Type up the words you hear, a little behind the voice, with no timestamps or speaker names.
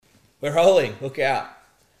We're rolling. Look out.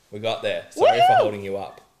 We got there. Sorry for holding you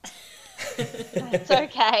up. It's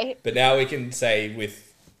okay. But now we can say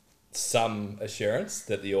with some assurance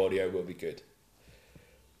that the audio will be good.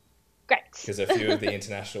 Great. Because a few of the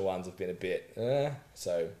international ones have been a bit,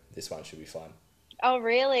 so this one should be fine. Oh,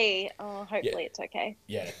 really? Oh, hopefully it's okay.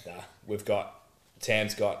 Yeah, nah.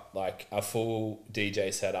 Tam's got like a full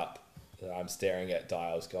DJ setup that I'm staring at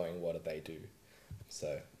dials going, what do they do?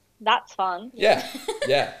 So that's fun. Yeah.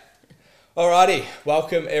 Alrighty,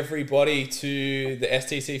 welcome everybody to the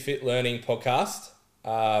STC Fit Learning podcast.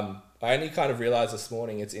 I only kind of realised this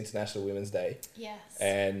morning it's International Women's Day. Yes.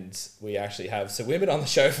 And we actually have some women on the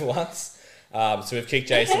show for once. So we've kicked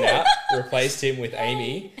Jason out, replaced him with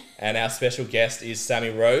Amy, and our special guest is Sami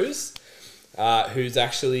Rose, who's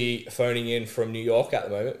actually phoning in from New York at the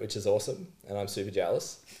moment, which is awesome, and I'm super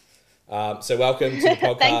jealous. So welcome to the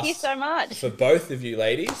podcast. Thank you so much. For both of you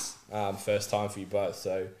ladies. First time for you both,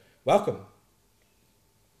 so welcome.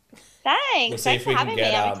 Thanks. Thanks for having me.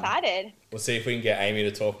 I'm excited. We'll see if we can get Amy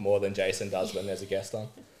to talk more than Jason does when there's a guest on.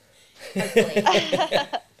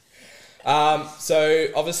 So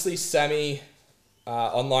obviously Sami,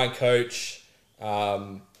 online coach,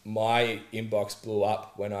 my inbox blew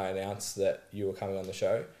up when I announced that you were coming on the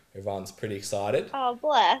show. Everyone's pretty excited. Oh,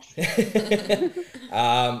 bless.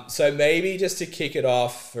 So maybe just to kick it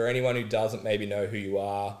off, for anyone who doesn't maybe know who you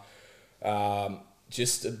are,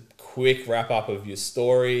 just a quick wrap up of your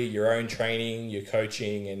story, your own training, your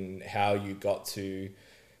coaching, and how you got to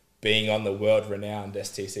being on the world-renowned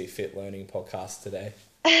STC Fit Learning podcast today.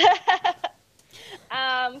 Cool.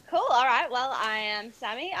 All right. Well, I am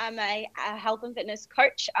Sami. I'm a health and fitness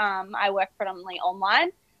coach. I work predominantly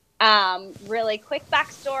online. Really quick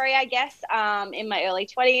backstory, I guess. In my early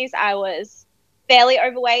 20s, I was fairly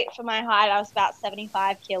overweight for my height. I was about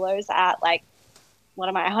 75 kilos at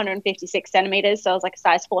 156 centimeters. So I was like a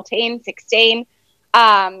size 14, 16.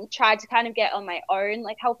 Tried to kind of get on my own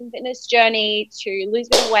health and fitness journey to lose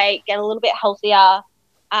a bit of weight, get a little bit healthier.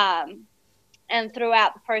 And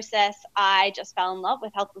throughout the process, I just fell in love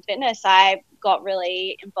with health and fitness. I got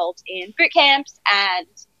really involved in boot camps and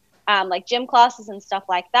gym classes and stuff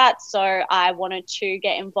like that. So I wanted to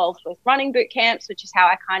get involved with running boot camps, which is how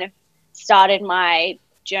I kind of started my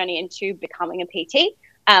journey into becoming a PT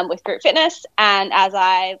with group fitness. And as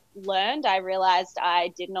I learned, I realized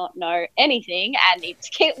I did not know anything and need to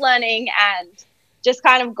keep learning, and just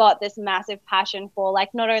kind of got this massive passion for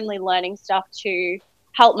not only learning stuff to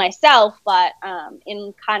help myself, but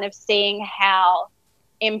in kind of seeing how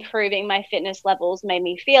improving my fitness levels made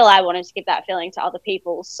me feel, I wanted to give that feeling to other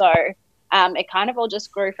people. So it kind of all just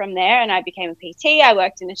grew from there, and I became a PT. I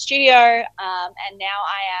worked in a studio, and now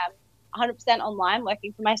I am 100% online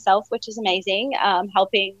working for myself, which is amazing,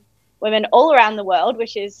 helping women all around the world,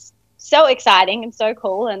 which is so exciting and so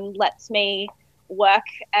cool, and lets me work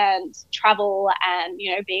and travel and,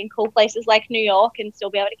 be in cool places like New York and still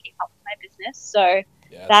be able to keep up with my business. So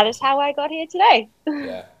that is how I got here today.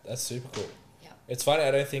 Yeah, that's super cool. It's funny,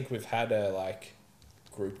 I don't think we've had a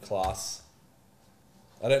group class.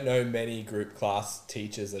 I don't know many group class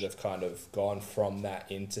teachers that have kind of gone from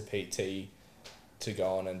that into PT to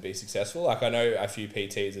go on and be successful. I know a few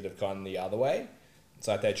PTs that have gone the other way. It's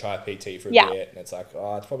they try PT for a bit, and it's it's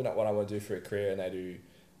probably not what I want to do for a career, and they do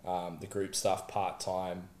the group stuff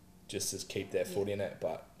part-time just to keep their foot in it.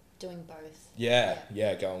 But doing both. Yeah,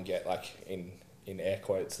 go and get in air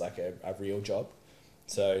quotes a real job.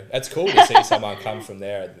 So that's cool to see someone come from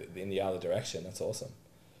there in the other direction. That's awesome.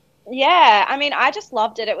 Yeah, I mean, I just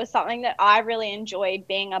loved it. It was something that I really enjoyed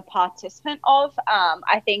being a participant of.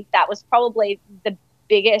 I think that was probably the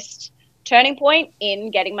biggest turning point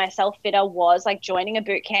in getting myself fitter, was joining a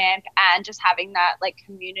boot camp and just having that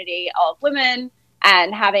community of women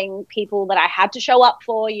and having people that I had to show up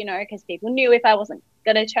for, because people knew if I wasn't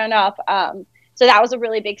going to turn up. So that was a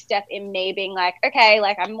really big step in me being okay,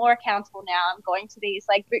 I'm more accountable now. I'm going to these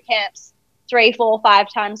boot camps 3, 4,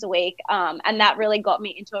 5 times a week. And that really got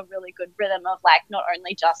me into a really good rhythm of not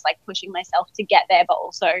only just pushing myself to get there, but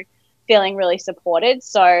also feeling really supported.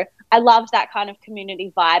 So I loved that kind of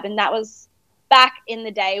community vibe. And that was back in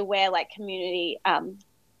the day where community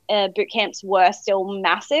boot camps were still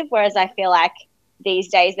massive. Whereas I feel these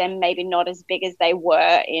days they're maybe not as big as they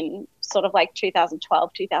were in sort of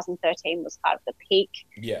 2012, 2013 was kind of the peak.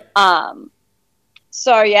 Yeah.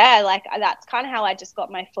 So yeah, that's kind of how I just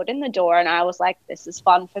got my foot in the door, and I was this is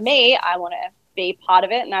fun for me. I want to be part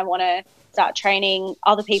of it, and I want to start training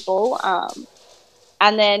other people.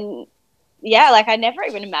 And then, I never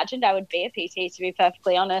even imagined I would be a PT, to be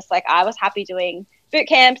perfectly honest. I was happy doing boot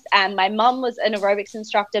camps, and my mum was an aerobics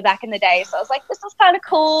instructor back in the day. So I was like, this is kind of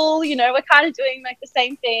cool. You know, we're kind of doing like the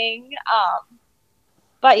same thing.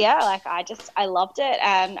 But yeah, like I loved it,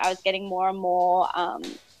 and I was getting more and more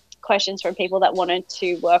questions from people that wanted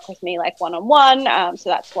to work with me like one-on-one. So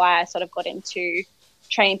that's why I sort of got into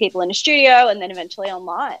training people in a studio and then eventually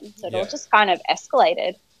online. So it all just kind of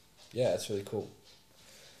escalated. Yeah, that's really cool.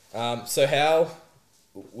 So how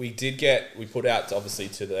we put out obviously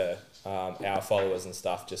to the our followers and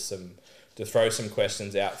stuff, just to throw some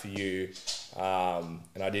questions out for you.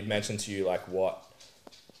 And I did mention to you like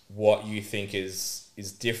what you think is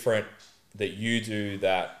different that you do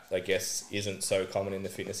that I guess isn't so common in the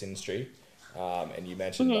fitness industry. And you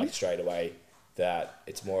mentioned like straight away that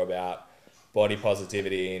it's more about body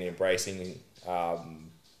positivity and embracing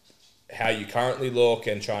how you currently look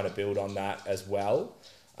and trying to build on that as well.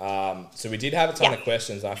 So we did have a ton of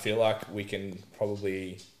questions. I feel like we can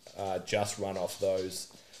probably just run off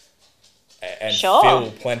those and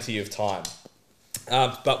fill plenty of time.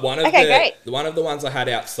 But one of the ones I had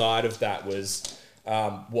outside of that was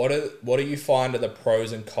what do you find are the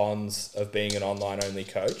pros and cons of being an online only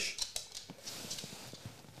coach?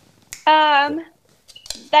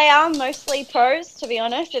 They are mostly pros, to be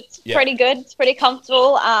honest. It's pretty good. It's pretty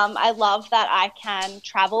comfortable. I love that I can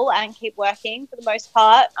travel and keep working for the most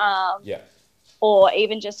part. Or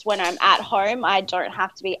even just when I'm at home, I don't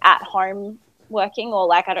have to be at home working, or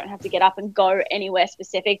like I don't have to get up and go anywhere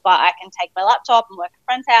specific, but I can take my laptop and work at a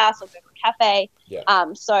friend's house or go to a cafe.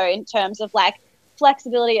 So in terms of like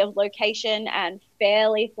flexibility of location and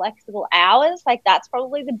fairly flexible hours, like that's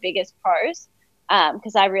probably the biggest pros.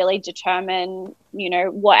 Because I really determine, you know,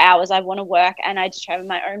 what hours I want to work, and I determine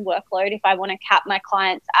my own workload. If I want to cap my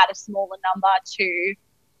clients at a smaller number to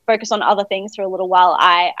focus on other things for a little while,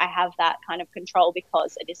 I have that kind of control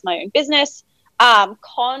because it is my own business.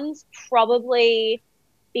 Cons, probably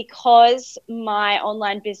because my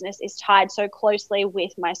online business is tied so closely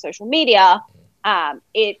with my social media,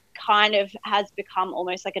 it kind of has become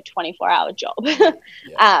almost like a 24-hour job.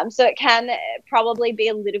 So it can probably be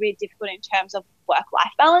a little bit difficult in terms of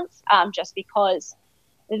work-life balance, just because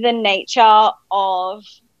the nature of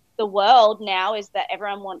the world now is that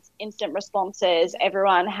everyone wants instant responses.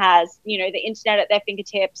 Everyone has, you know, the internet at their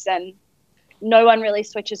fingertips, and no one really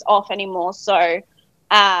switches off anymore. So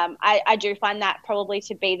I do find that probably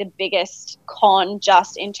to be the biggest con,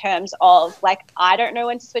 just in terms of like I don't know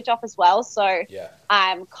when to switch off as well. So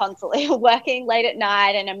I'm constantly working late at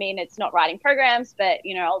night, and I mean it's not writing programs, but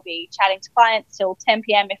you know I'll be chatting to clients till 10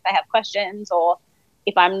 p.m. if they have questions, or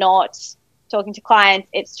if I'm not talking to clients,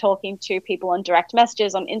 it's talking to people on direct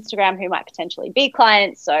messages on Instagram who might potentially be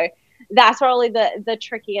clients. So that's probably the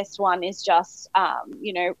trickiest one, is just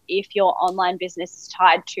you know, if your online business is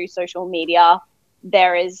tied to social media,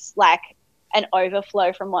 there is like an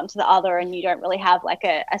overflow from one to the other, and you don't really have like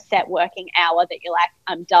a set working hour that you're like,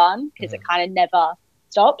 I'm done, because it kind of never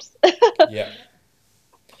stops.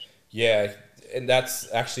 And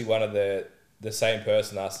that's actually one of the same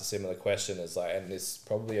person asked a similar question as like, and this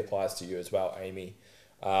probably applies to you as well, Amy.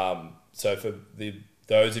 So for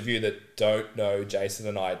those of you that don't know, Jason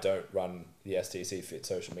and I don't run the STC Fit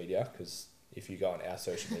social media, because if you go on our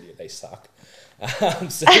social media, they suck.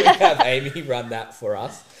 So we have Amy run that for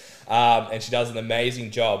us. And she does an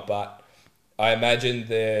amazing job. But I imagine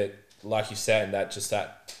that, like you said,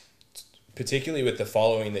 that particularly with the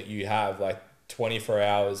following that you have, like 24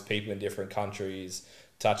 hours, people in different countries,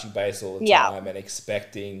 touching base all the time and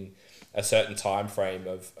expecting a certain time frame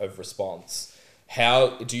of response.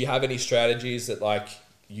 How do you have any strategies that like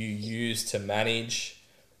you use to manage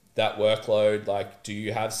that workload? Like, do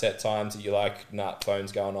you have set times that you're like, nah,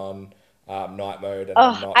 phone's going on night mode and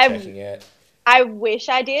I'm not checking it? I wish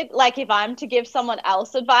I did. Like, if I'm to give someone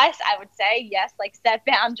else advice, I would say yes, like set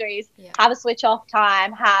boundaries, have a switch off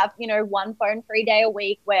time, have, you know, one phone free day a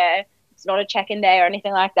week where it's not a check-in day or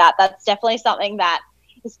anything like that. That's definitely something that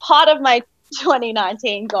is part of my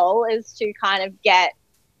 2019 goal, is to kind of get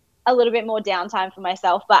a little bit more downtime for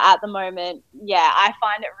myself. But at the moment, I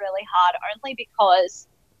find it really hard, only because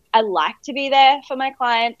I like to be there for my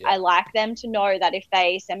clients. I like them to know that if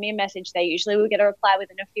they send me a message, they usually will get a reply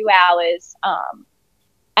within a few hours.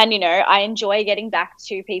 And, you know, I enjoy getting back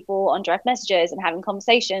to people on direct messages and having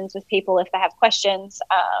conversations with people if they have questions.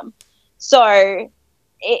 So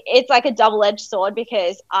it's like a double-edged sword,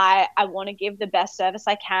 because I want to give the best service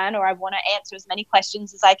I can, or I want to answer as many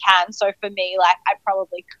questions as I can. So for me, like, I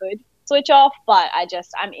probably could switch off, but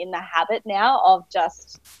I'm in the habit now of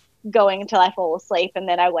just going until I fall asleep, and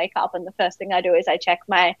then I wake up and the first thing I do is I check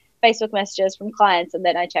my Facebook messages from clients, and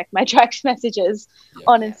then I check my direct messages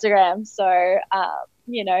on Instagram. So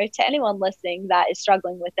to anyone listening that is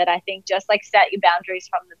struggling with it, I think just like set your boundaries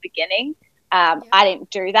from the beginning. I didn't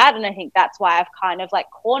do that. And I think that's why I've kind of like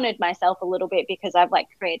cornered myself a little bit, because I've like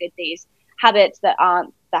created these habits that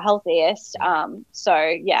aren't the healthiest. So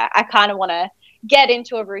yeah, I kind of want to get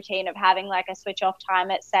into a routine of having like a switch off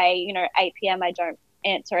time at, say, 8 p.m. I don't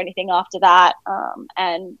answer anything after that.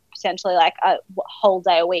 And potentially like a whole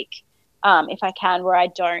day a week, if I can, where I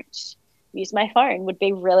don't use my phone would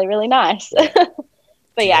be really, really nice.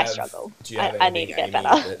 But yeah, I struggle. I need to get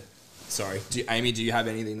better. Amy, do you have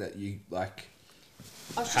anything that you like?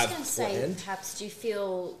 I was just going to say, perhaps, do you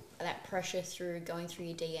feel that pressure through going through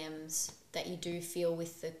your DMs that you do feel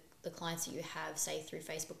with the clients that you have, say, through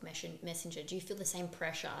Facebook Messenger? Do you feel the same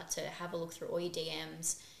pressure to have a look through all your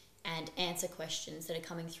DMs and answer questions that are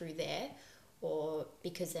coming through there? Or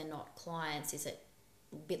because they're not clients, is it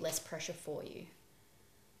a bit less pressure for you?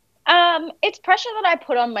 It's pressure that I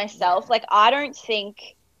put on myself. Like, I don't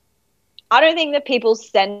think that people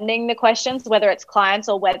sending the questions, whether it's clients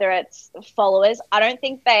or whether it's followers, I don't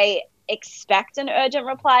think they expect an urgent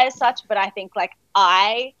reply as such, but I think like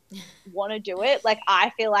I want to do it. Like,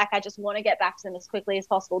 I feel like I just want to get back to them as quickly as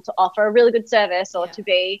possible to offer a really good service or to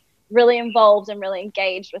be really involved and really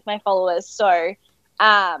engaged with my followers. So,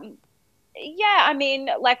 yeah, I mean,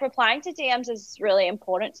 like replying to DMs is really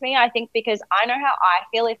important to me, I think, because I know how I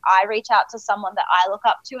feel if I reach out to someone that I look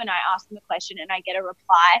up to and I ask them a question and I get a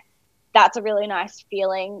reply. That's a really nice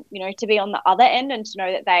feeling, to be on the other end and to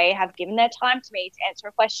know that they have given their time to me to answer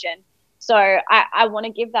a question. So I want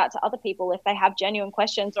to give that to other people if they have genuine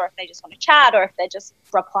questions, or if they just want to chat, or if they're just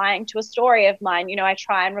replying to a story of mine. I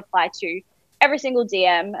try and reply to every single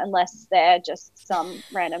DM, unless they're just some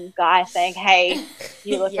random guy saying, hey,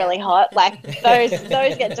 you look really hot. Like those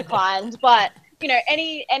get declined. But,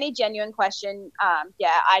 any genuine question,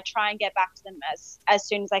 I try and get back to them as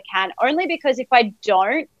soon as I can, only because if I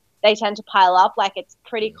don't, they tend to pile up. Like, it's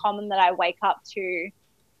pretty common that I wake up to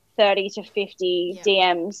 30 to 50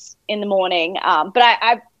 DMs in the morning. But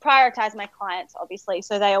I prioritize my clients, obviously,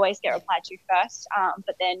 so they always get replied to first.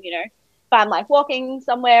 But then, if I'm like walking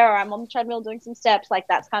somewhere or I'm on the treadmill doing some steps, like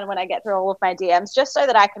that's kind of when I get through all of my DMs, just so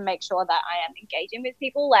that I can make sure that I am engaging with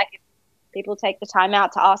people. Like, if people take the time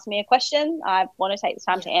out to ask me a question, I want to take the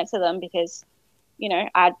time to answer them, because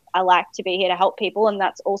I like to be here to help people, and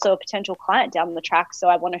that's also a potential client down the track. So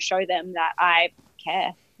I want to show them that I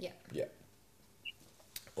care. Yeah.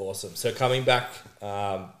 Awesome. So coming back,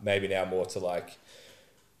 maybe now more to like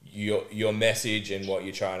your message and what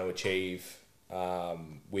you're trying to achieve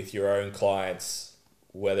with your own clients,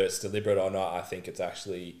 whether it's deliberate or not, I think it's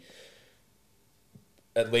actually,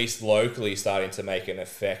 at least locally, starting to make an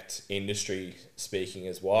effect, industry speaking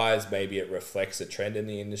as wise. Maybe it reflects a trend in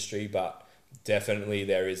the industry, but definitely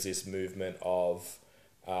there is this movement of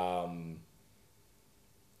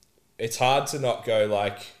it's hard to not go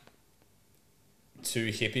like too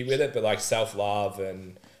hippie with it, but like self-love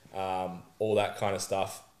and all that kind of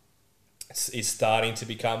stuff is starting to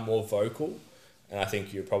become more vocal, and I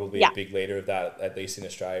think you're probably a big leader of that, at least in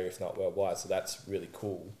Australia, if not worldwide, so that's really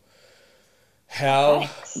cool. How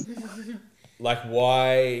like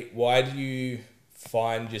why do you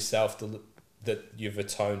find yourself that you've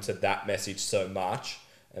atoned to that message so much,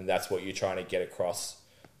 and that's what you're trying to get across?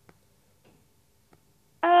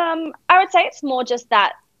 I would say it's more just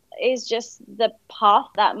that is just the path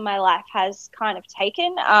that my life has kind of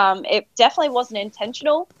taken. It definitely wasn't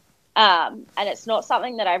intentional, and it's not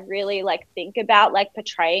something that I really like think about, like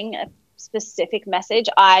portraying a specific message.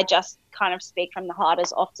 I just kind of speak from the heart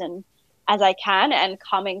as often as I can, and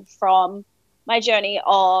coming from my journey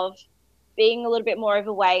of being a little bit more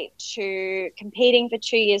overweight to competing for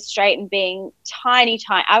 2 years straight and being tiny.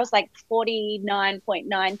 I was like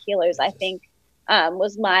 49.9 kilos, I think,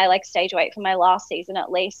 was my like stage weight for my last season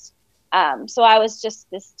at least. So I was just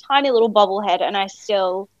this tiny little bobblehead, and I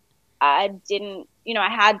didn't, I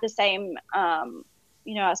had the same, I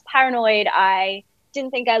was paranoid. I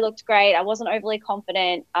didn't think I looked great. I wasn't overly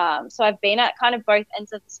confident. So I've been at kind of both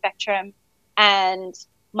ends of the spectrum, and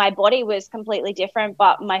my body was completely different,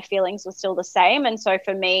 but my feelings were still the same. And so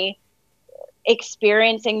for me,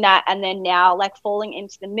 experiencing that and then now like falling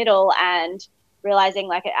into the middle and realizing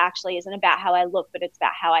like it actually isn't about how I look, but it's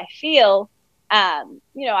about how I feel.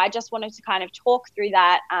 I just wanted to kind of talk through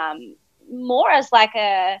that more as like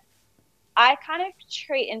I kind of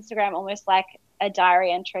treat Instagram almost like a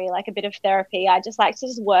diary entry, like a bit of therapy. I just like to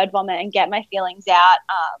just word vomit and get my feelings out.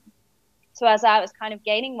 So as I was kind of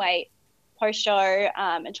gaining weight post-show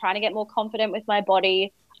and trying to get more confident with my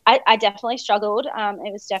body, I definitely struggled.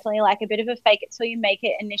 It was definitely like a bit of a fake it till you make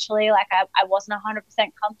it initially. Like I wasn't 100%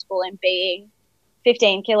 comfortable in being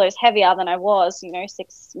 15 kilos heavier than I was,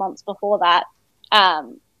 6 months before that.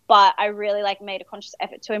 But I really like made a conscious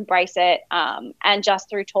effort to embrace it. And just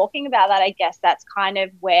through talking about that, I guess that's kind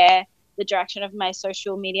of where the direction of my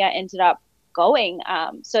social media ended up going.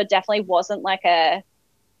 So it definitely wasn't like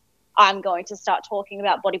I'm going to start talking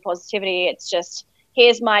about body positivity. It's just,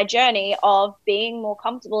 here's my journey of being more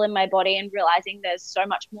comfortable in my body and realizing there's so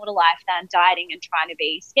much more to life than dieting and trying to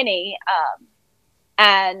be skinny.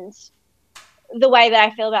 And the way that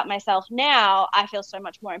I feel about myself now, I feel so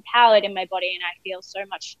much more empowered in my body, and I feel so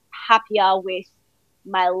much happier with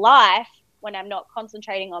my life when I'm not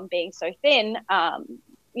concentrating on being so thin.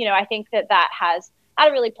 I think that has had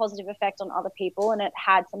a really positive effect on other people, and it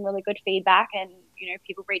had some really good feedback, and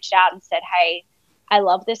people reached out and said, hey, I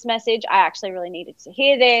love this message, I actually really needed to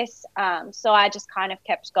hear this. So I just kind of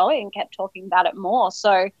kept going and kept talking about it more.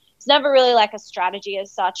 So it's never really like a strategy as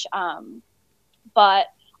such, but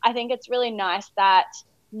I think it's really nice that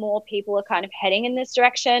more people are kind of heading in this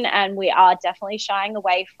direction, and we are definitely shying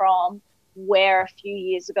away from where a few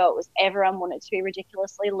years ago it was everyone wanted to be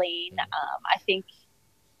ridiculously lean. I think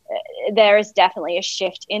there is definitely a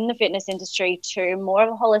shift in the fitness industry to more of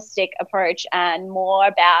a holistic approach and more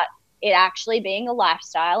about it actually being a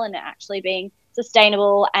lifestyle and it actually being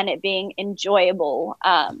sustainable and it being enjoyable.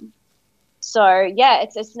 So yeah,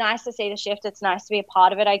 it's nice to see the shift. It's nice to be a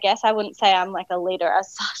part of it, I guess. I wouldn't say I'm like a leader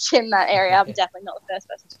as such in that area. I'm definitely not the first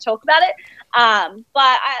person to talk about it.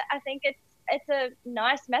 But I think it's a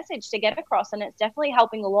nice message to get across, and it's definitely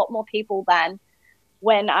helping a lot more people than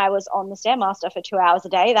when I was on the Stairmaster for 2 hours a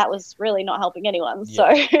day. That was really not helping anyone.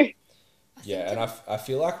 Yeah. So yeah, and I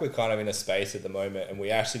feel like we're kind of in a space at the moment, and we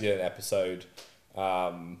actually did an episode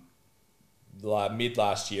mid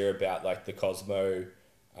last year about like the Cosmo.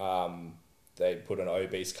 They put an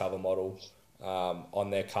obese cover model on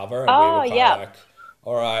their cover, and we were kind of like,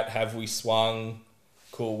 all right, have we swung?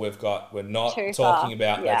 Cool, we're not Too talking far.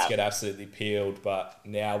 about let's get absolutely peeled, but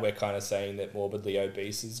now we're kind of saying that morbidly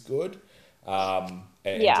obese is good. And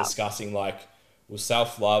discussing like, well,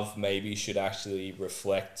 self-love maybe should actually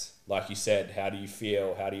reflect, like you said, how do you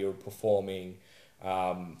feel, how do you performing,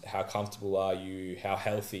 how comfortable are you, how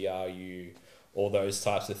healthy are you, all those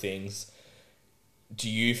types of things. Do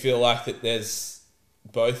you feel like that there's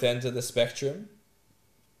both ends of the spectrum?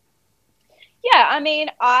 Yeah, I mean,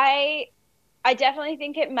 I definitely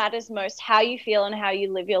think it matters most how you feel and how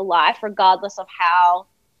you live your life, regardless of how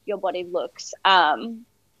your body looks.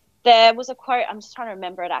 There was a quote, I'm just trying to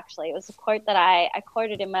remember it actually. It was a quote that I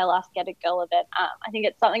quoted in my last Get a Girl event. I think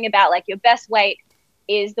it's something about like your best weight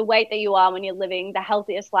is the weight that you are when you're living the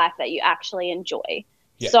healthiest life that you actually enjoy.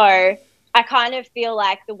 Yeah. So I kind of feel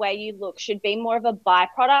like the way you look should be more of a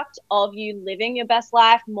byproduct of you living your best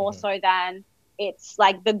life, more so than it's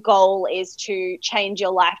like the goal is to change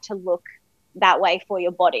your life to look that way for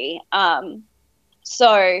your body.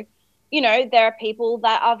 So, there are people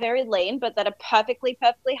that are very lean, but that are perfectly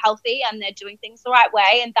healthy, and they're doing things the right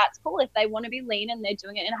way. And that's cool. If they want to be lean and they're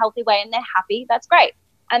doing it in a healthy way and they're happy, that's great.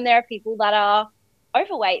 And there are people that are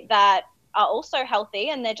overweight that are also healthy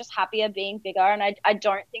and they're just happier being bigger. And I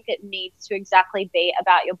don't think it needs to exactly be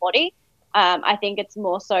about your body. I think it's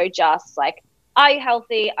more so just like, are you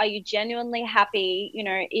healthy? Are you genuinely happy?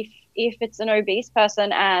 If it's an obese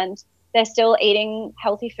person and they're still eating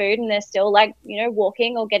healthy food and they're still like,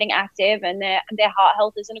 walking or getting active and their heart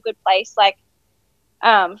health is in a good place. Like,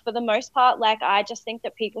 for the most part, like, I just think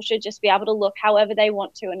that people should just be able to look however they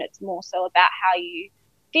want to. And it's more so about how you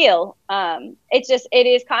feel. It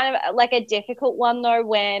is kind of like a difficult one though,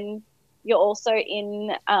 when you're also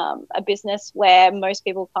in a business where most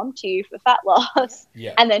people come to you for fat loss,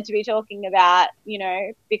 and then to be talking about,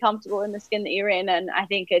 be comfortable in the skin that you're in. And I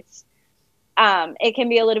think it can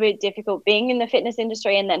be a little bit difficult being in the fitness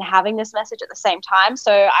industry and then having this message at the same time.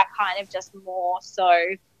 So I kind of just more so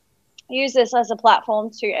use this as a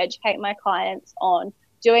platform to educate my clients on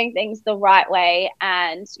doing things the right way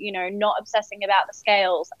and, not obsessing about the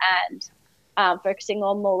scales and focusing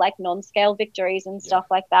on more like non-scale victories and stuff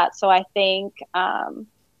like that. So I think,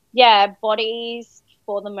 bodies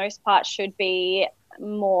for the most part should be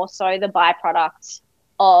more so the byproduct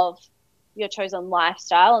of your chosen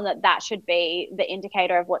lifestyle, and that should be the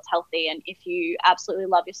indicator of what's healthy. And if you absolutely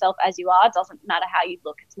love yourself as you are, it doesn't matter how you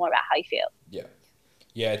look. It's more about how you feel.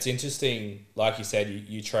 Yeah, it's interesting. Like you said,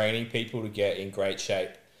 you're training people to get in great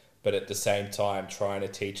shape, but at the same time trying to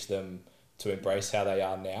teach them to embrace how they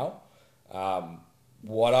are now.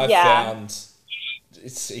 What I found,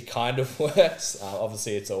 it kind of works.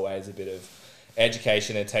 Obviously, it's always a bit of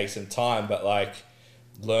education and takes some time, but like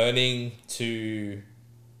learning to,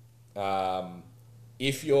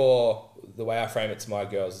 if you're the way I frame it to my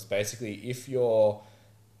girls is basically if your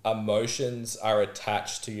emotions are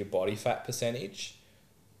attached to your body fat percentage,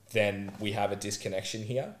 then we have a disconnection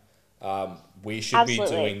here. We should be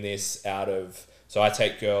doing this out of... So I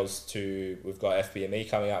take girls to... We've got FBME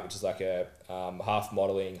coming up, which is like a half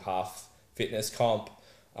modelling, half fitness comp,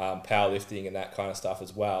 powerlifting and that kind of stuff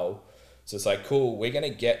as well. So it's like, cool, we're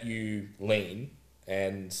going to get you lean,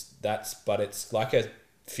 and but it's like a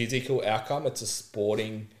physical outcome. It's a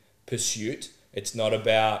sporting pursuit. It's not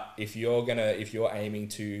about if you're aiming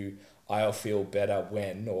to, I'll feel better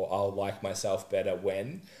when, or I'll like myself better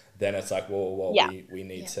when, then it's like, we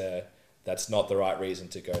need to, that's not the right reason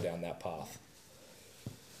to go down that path.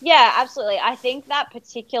 Yeah, absolutely. I think that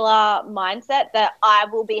particular mindset that I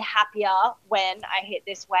will be happier when I hit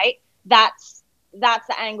this weight, that's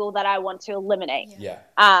the angle that I want to eliminate. Yeah.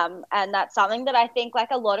 And that's something that I think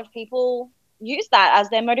like a lot of people use that as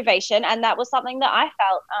their motivation. And that was something that I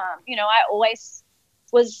felt, I always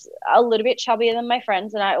was a little bit chubbier than my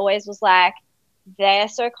friends. And I always was like, they're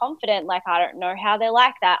so confident. Like, I don't know how they're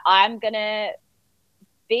like that. I'm going to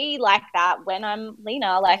be like that when I'm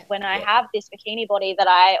leaner. Like when I have this bikini body that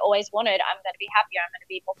I always wanted, I'm going to be happier. I'm going to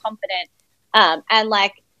be more confident. And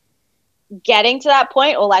like getting to that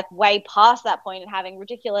point, or like way past that point, and having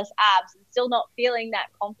ridiculous abs and still not feeling that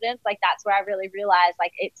confidence, like that's where I really realized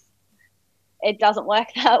like it doesn't work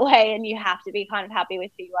that way, and you have to be kind of happy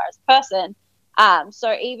with who you are as a person.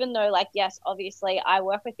 So even though like, yes, obviously I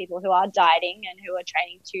work with people who are dieting and who are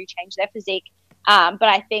training to change their physique, but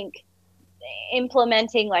I think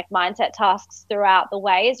implementing like mindset tasks throughout the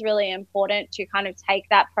way is really important to kind of take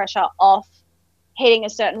that pressure off hitting a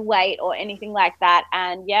certain weight or anything like that.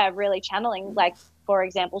 And really channeling, like, for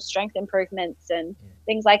example, strength improvements and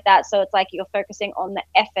things like that. So it's like you're focusing on the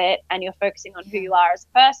effort and you're focusing on who you are as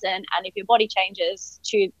a person. And if your body changes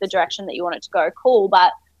to the direction that you want it to go, cool.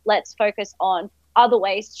 But let's focus on other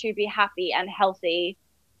ways to be happy and healthy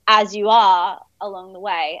as you are along the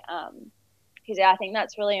way. Because I think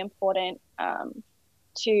that's really important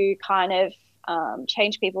to kind of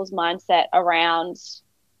change people's mindset around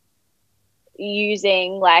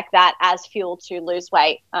using like that as fuel to lose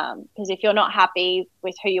weight. Because if you're not happy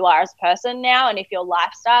with who you are as a person now, and if your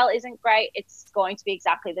lifestyle isn't great, it's going to be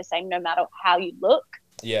exactly the same no matter how you look.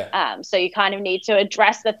 Yeah. So you kind of need to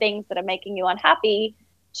address the things that are making you unhappy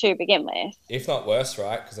to begin with. If not worse,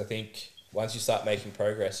 right? Because I think once you start making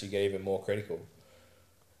progress, you get even more critical.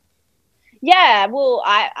 Yeah, well,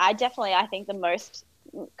 I definitely, I think the most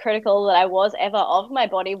critical that I was ever of my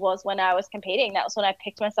body was when I was competing. That was when I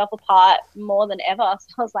picked myself apart more than ever. So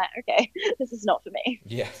I was like, okay, this is not for me.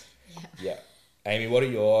 Yeah. Amy, what are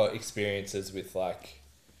your experiences with like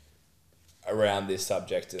around this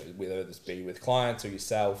subject, whether this be with clients or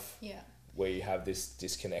yourself, where you have this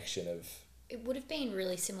disconnection of... It would have been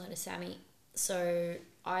really similar to Sami. So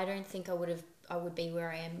I don't think I would be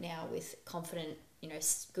where I am now with confident,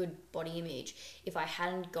 good body image if I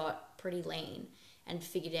hadn't got pretty lean and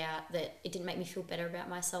figured out that it didn't make me feel better about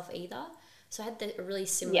myself either. So I had a really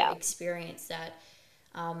similar experience that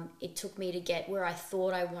it took me to get where I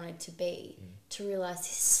thought I wanted to be to realize this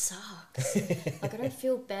sucks. Like I don't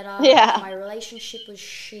feel better. My relationship was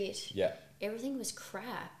shit. Everything was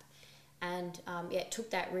crap. And it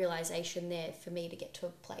took that realization there for me to get to a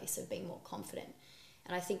place of being more confident.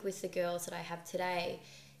 And I think with the girls that I have today,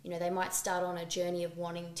 they might start on a journey of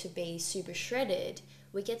wanting to be super shredded.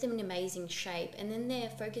 We get them in amazing shape, and then their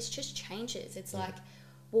focus just changes. It's like,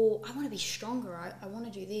 well, I want to be stronger. I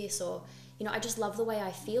want to do this, or, I just love the way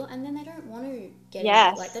I feel. And then they don't want to get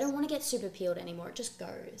they don't want to get super peeled anymore. It just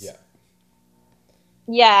goes.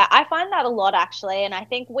 Yeah, I find that a lot actually. And I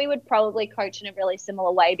think we would probably coach in a really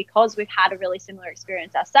similar way because we've had a really similar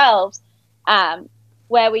experience ourselves,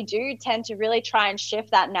 where we do tend to really try and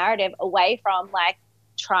shift that narrative away from like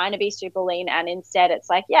trying to be super lean, and instead it's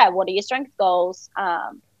like, what are your strength goals?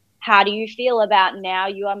 How do you feel about now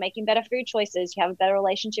you are making better food choices, you have a better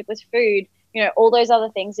relationship with food, all those other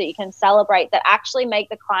things that you can celebrate that actually make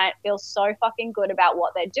the client feel so fucking good about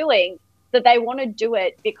what they're doing that they want to do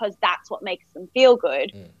it because that's what makes them feel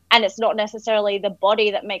good. And it's not necessarily the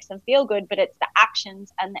body that makes them feel good, but it's the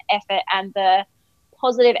actions and the effort and the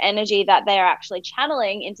positive energy that they're actually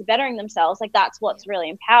channeling into bettering themselves. Like that's what's really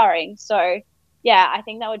empowering. So I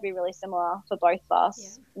think that would be really similar for both of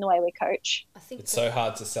us in the way we coach. I think it's so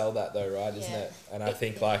hard to sell that though, right? Isn't it? And I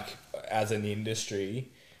think like as an industry,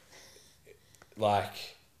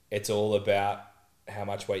 like it's all about how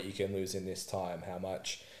much weight you can lose in this time,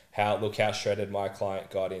 look how shredded my client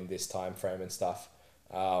got in this time frame and stuff.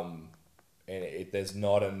 And there's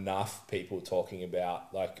not enough people talking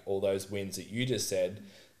about like all those wins that you just said.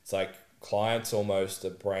 It's like clients almost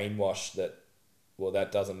are brainwashed that, well,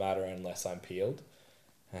 that doesn't matter unless I'm peeled.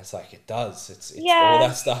 And it's like, it does. It's all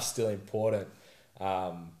that stuff's still important.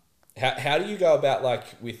 How do you go about, like,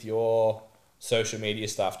 with your social media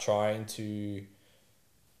stuff, trying to,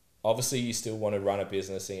 obviously you still want to run a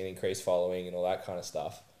business and increase following and all that kind of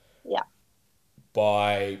stuff. Yeah.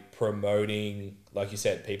 By promoting, like you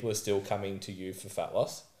said, people are still coming to you for fat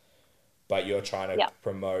loss, but you're trying to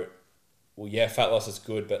promote, well, yeah, fat loss is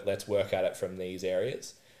good, but let's work at it from these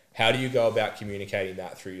areas. How do you go about communicating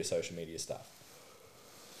that through your social media stuff?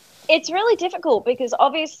 It's really difficult because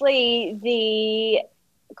obviously the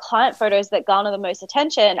client photos that garner the most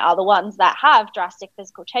attention are the ones that have drastic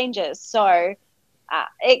physical changes. So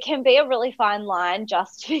it can be a really fine line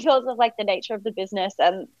just because of like the nature of the business,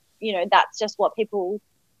 and you know, that's just what people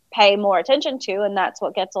pay more attention to, and that's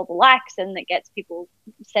what gets all the likes and that gets people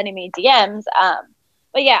sending me DMs.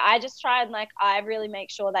 But yeah, I just try and, like, I really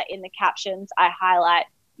make sure that in the captions I highlight,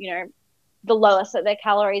 you know, the lowest that their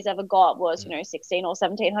calories ever got was, you know, 16 or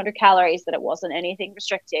 1700 calories, that it wasn't anything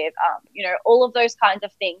restrictive. You know, all of those kinds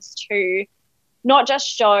of things to not just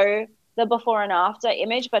show the before and after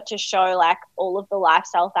image, but to show like all of the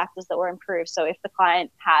lifestyle factors that were improved. So if the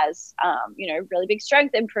client has, you know, really big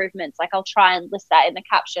strength improvements, like I'll try and list that in the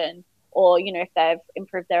caption, or, you know, if they've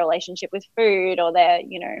improved their relationship with food, or their,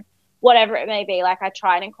 you know, whatever it may be, like I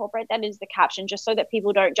try and incorporate that into the caption, just so that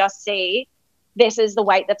people don't just see this is the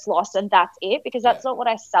weight that's lost and that's it, because that's not what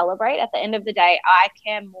I celebrate. At the end of the day, I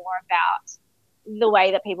care more about the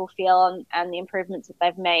way that people feel and the improvements that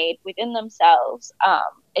they've made within themselves.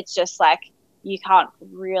 It's just like you can't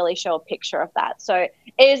really show a picture of that. So it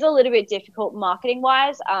is a little bit difficult marketing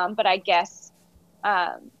wise, but I guess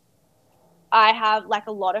I have, like,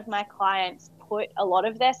 a lot of my clients put a lot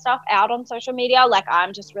of their stuff out on social media. Like,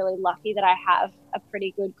 I'm just really lucky that I have a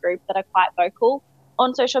pretty good group that are quite vocal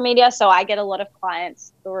on social media. So I get a lot of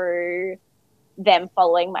clients through them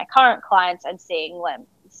following my current clients and seeing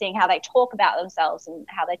how they talk about themselves and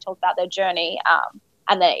how they talk about their journey.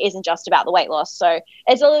 And that it isn't just about the weight loss. So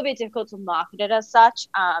it's a little bit difficult to market it as such.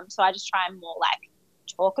 So I just try and more like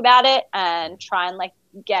talk about it and try and like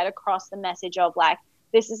get across the message of like,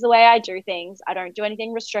 this is the way I do things. I don't do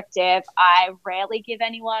anything restrictive. I rarely give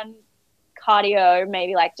anyone cardio,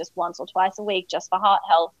 maybe like just once or twice a week, just for heart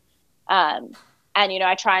health. And, you know,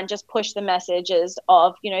 I try and just push the messages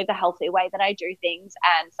of, you know, the healthy way that I do things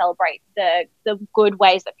and celebrate the good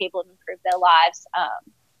ways that people have improved their lives.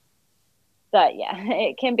 But yeah,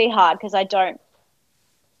 it can be hard because I don't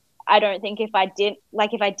think if I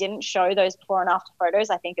didn't show those before and after photos,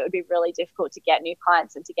 I think it would be really difficult to get new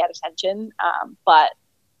clients and to get attention. But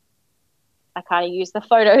I kind of use the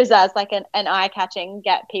photos as like an eye-catching,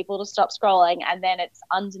 get people to stop scrolling, and then it's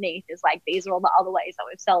underneath is like, these are all the other ways that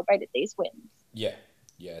we've celebrated these wins. Yeah.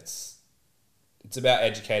 It's about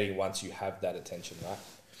educating once you have that attention, right?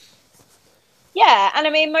 Yeah, and I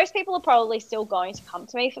mean, most people are probably still going to come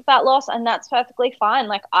to me for fat loss, and that's perfectly fine.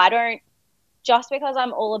 Like, I don't, just because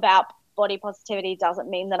I'm all about body positivity doesn't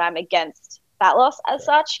mean that I'm against fat loss as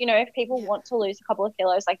such. You know, if people want to lose a couple of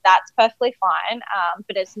kilos, like, that's perfectly fine.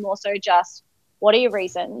 But it's more so just, what are your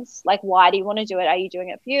reasons? Like, why do you want to do it? Are you doing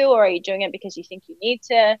it for you, or are you doing it because you think you need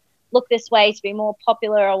to look this way to be more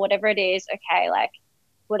popular, or whatever it is? Okay, like,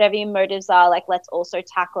 whatever your motives are, like, let's also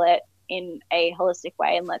tackle it in a holistic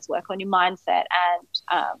way, and let's work on your mindset.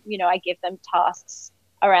 And you know, I give them tasks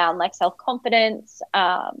around like self-confidence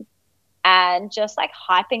and just like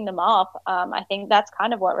hyping them up. I think that's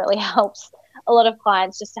kind of what really helps a lot of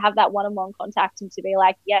clients, just to have that one-on-one contact and to be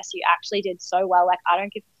like, yes, you actually did so well. Like, I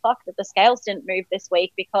don't give a fuck that the scales didn't move this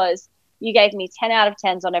week, because you gave me 10 out of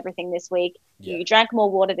 10s on everything this week. You drank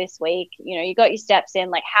more water this week. You know, you got your steps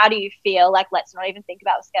in. Like, how do you feel? Like, let's not even think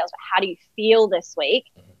about the scales, but how do you feel this week?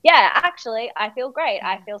 Yeah, actually, I feel great.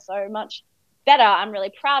 I feel so much better. I'm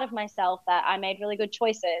really proud of myself that I made really good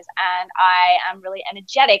choices, and I am really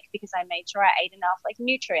energetic because I made sure I ate enough like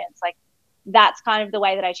nutrients. Like, that's kind of the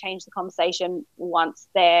way that I change the conversation once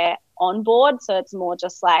they're on board. So it's more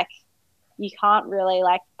just like, you can't really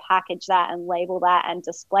like package that and label that and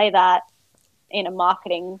display that in a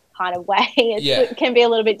marketing kind of way. It can be a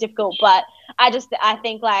little bit difficult, but I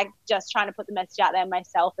think like just trying to put the message out there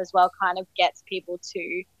myself as well kind of gets people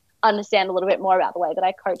to understand a little bit more about the way that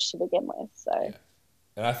I coach to begin with. So,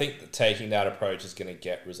 and I think that taking that approach is going to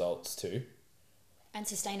get results too, and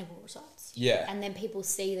sustainable results. Yeah, and then people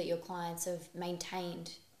see that your clients have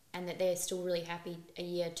maintained and that they're still really happy a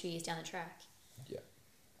year, 2 years down the track.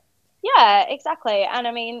 Yeah, exactly. And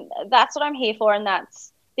I mean, that's what I'm here for, and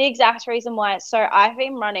that's the exact reason why. So I've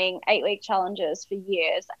been running 8-week challenges for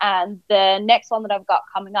years, and the next one that I've got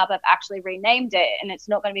coming up, I've actually renamed it, and it's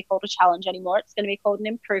not going to be called a challenge anymore. It's going to be called an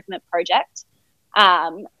improvement project.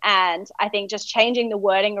 And I think just changing the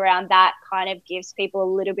wording around that kind of gives people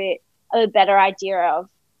a little bit of a better idea of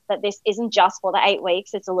that this isn't just for the 8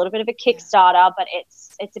 weeks. It's a little bit of a Kickstarter, but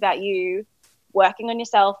it's about you working on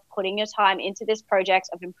yourself, putting your time into this project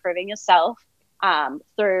of improving yourself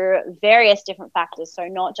through various different factors. So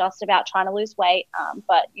not just about trying to lose weight,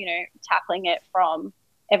 but, you know, tackling it from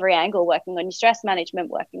every angle, working on your stress management,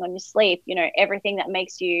 working on your sleep, you know, everything that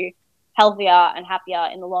makes you healthier and happier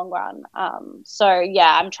in the long run. So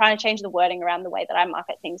yeah, I'm trying to change the wording around the way that I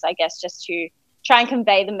market things, I guess, just to try and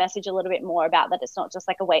convey the message a little bit more about that it's not just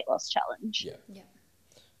like a weight loss challenge.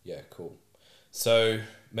 Yeah, cool. So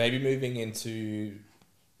maybe moving into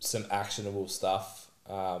some actionable stuff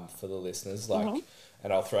for the listeners, like,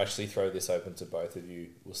 and I'll actually throw this open to both of you.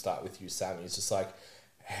 We'll start with you, Sami. It's just like,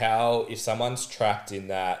 how, if someone's trapped in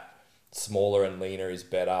that smaller and leaner is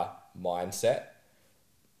better mindset,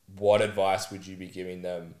 what advice would you be giving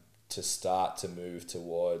them to start to move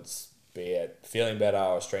towards, be it feeling better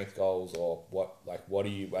or strength goals, or what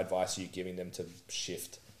advice are you giving them to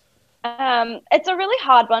shift? It's a really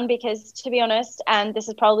hard one because, to be honest, and this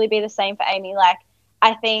would probably be the same for Amy, like,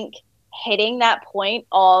 I think hitting that point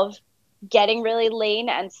of getting really lean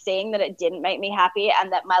and seeing that it didn't make me happy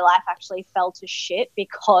and that my life actually fell to shit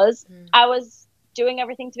because I was doing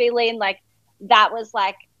everything to be lean, like, that was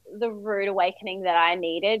like the rude awakening that I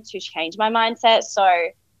needed to change my mindset. So,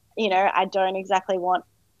 you know, I don't exactly want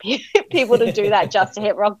people to do that just to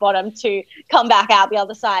hit rock bottom to come back out the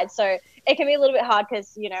other side. So it can be a little bit hard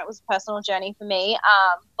because, you know, it was a personal journey for me.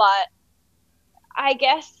 But I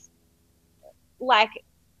guess, like,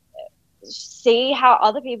 see how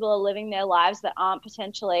other people are living their lives that aren't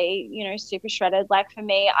potentially, you know, super shredded. Like, for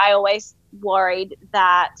me, I always worried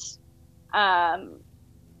that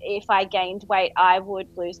if I gained weight, I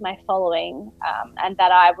would lose my following, and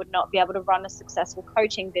that I would not be able to run a successful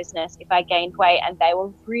coaching business if I gained weight. And they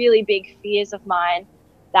were really big fears of mine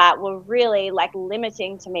that were really, like,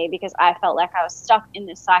 limiting to me because I felt like I was stuck in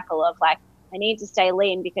this cycle of, like, I need to stay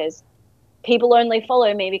lean because people only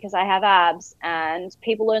follow me because I have abs, and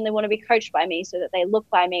people only want to be coached by me so that they look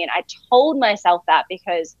by me. And I told myself that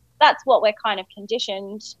because that's what we're kind of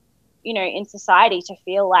conditioned, you know, in society to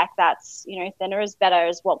feel like that's, you know, thinner is better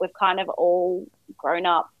is what we've kind of all grown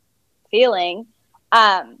up feeling.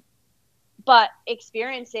 But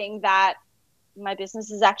experiencing that my business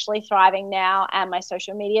is actually thriving now and my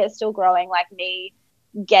social media is still growing, like, me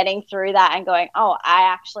getting through that and going, oh, I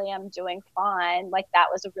actually am doing fine. Like, that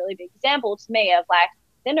was a really big example to me of, like,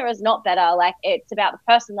 thinner is not better. Like, it's about the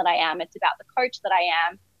person that I am. It's about the coach that I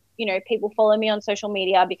am. You know, people follow me on social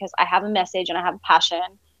media because I have a message and I have a passion.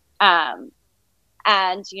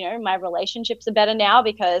 And, you know, my relationships are better now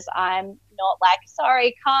because I'm not like,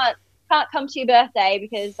 sorry, can't come to your birthday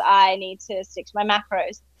because I need to stick to my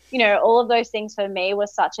macros. You know, all of those things for me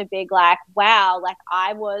was such a big, like, wow, like,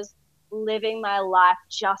 I was living my life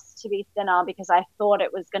just to be thinner because I thought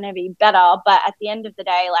it was going to be better. But at the end of the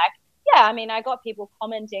day, like, yeah, I mean, I got people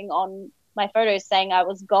commenting on my photos saying I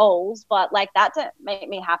was goals, but, like, that didn't make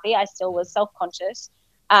me happy. I still was self-conscious.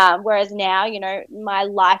 Whereas now, you know, my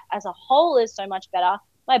life as a whole is so much better.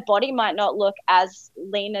 My body might not look as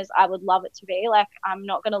lean as I would love it to be. Like, I'm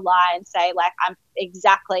not going to lie and say, like, I'm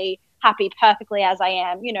exactly happy perfectly as I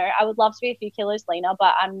am. You know, I would love to be a few kilos leaner,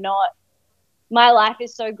 but I'm not. My life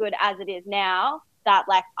is so good as it is now that,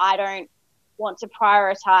 like, I don't want to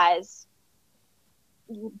prioritize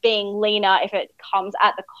being leaner if it comes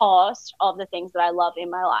at the cost of the things that I love in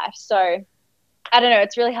my life. So I don't know.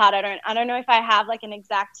 It's really hard. I don't know if I have, like, an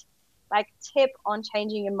exact, like, tip on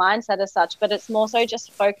changing your mindset as such, but it's more so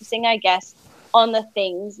just focusing, I guess, on the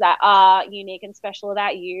things that are unique and special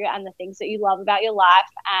about you and the things that you love about your life.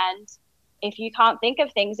 And if you can't think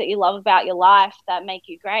of things that you love about your life that make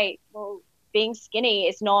you great, well, being skinny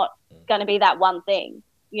is not going to be that one thing.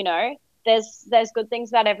 You know, there's good things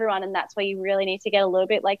about everyone, and that's where you really need to get a little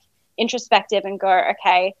bit, like, introspective and go,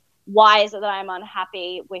 okay, why is it that I'm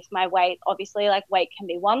unhappy with my weight? Obviously, like, weight can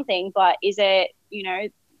be one thing, but is it, you know,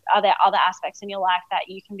 are there other aspects in your life that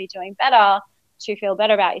you can be doing better to feel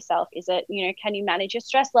better about yourself? Is it, you know, can you manage your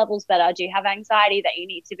stress levels better? Do you have anxiety that you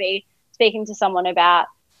need to be speaking to someone about?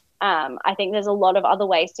 I think there's a lot of other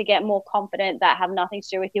ways to get more confident that have nothing to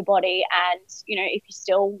do with your body. And, you know, if you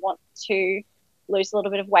still want to lose a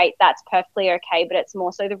little bit of weight, that's perfectly okay. But it's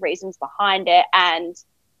more so the reasons behind it, and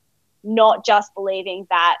not just believing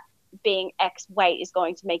that being X weight is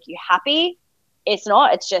going to make you happy. It's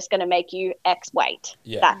not. It's just going to make you X weight.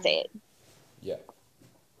 Yeah. That's it. Yeah.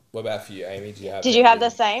 What about for you, Amy? Did you have the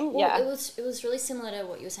same? Well, it was really similar to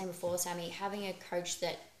what you were saying before, Sammy. Having a coach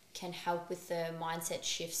that can help with the mindset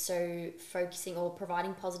shift, so focusing or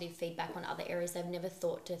providing positive feedback on other areas they've never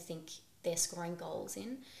thought to think they're scoring goals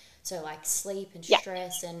in. So like sleep and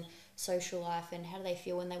stress and social life and how do they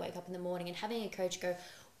feel when they wake up in the morning, and having a coach go,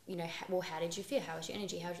 you know, well, how did you feel? How was your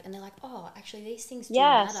energy? And they're like, oh, actually these things do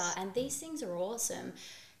matter and these things are awesome.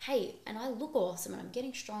 Hey, and I look awesome and I'm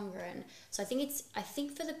getting stronger. And so I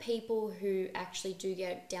think for the people who actually do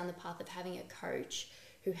get down the path of having a coach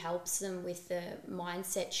who helps them with the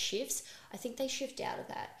mindset shifts, I think they shift out of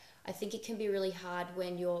that. I think it can be really hard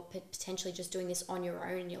when you're potentially just doing this on your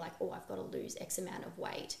own and you're like, oh, I've got to lose X amount of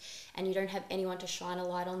weight, and you don't have anyone to shine a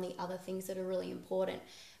light on the other things that are really important.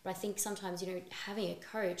 But I think sometimes, you know, having a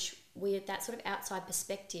coach with that sort of outside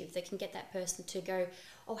perspective that can get that person to go,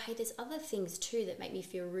 oh, hey, there's other things too that make me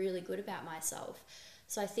feel really good about myself.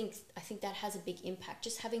 So I think that has a big impact,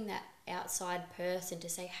 just having that outside person to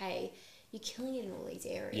say, hey, you're killing it in all these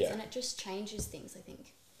areas, and it just changes things, I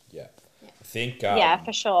think. Yeah. I think...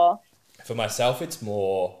 for sure. For myself, it's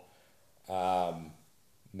more...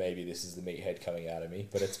 maybe this is the meathead coming out of me,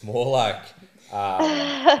 but it's more like...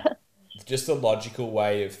 just a logical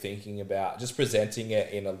way of thinking about... Just presenting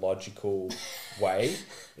it in a logical way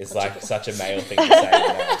is like such a male thing to say.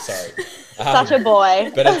 I'm sorry. Such a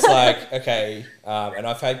boy. But it's like, okay... and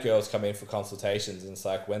I've had girls come in for consultations and it's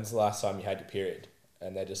like, when's the last time you had your period?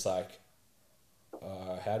 And they're just like...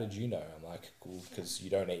 how did you know? I'm like, well, because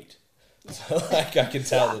you don't eat. So like I can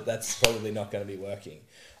tell that that's probably not going to be working.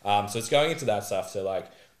 So it's going into that stuff. So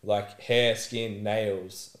like hair, skin,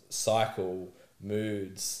 nails, cycle,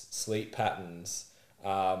 moods, sleep patterns,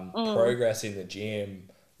 progress in the gym.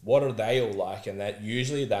 What are they all like? And that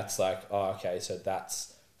usually that's like, oh, okay, so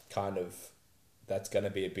that's going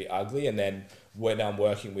to be a bit ugly. And then when I'm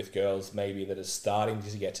working with girls maybe that are starting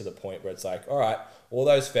to get to the point where it's like, all right, all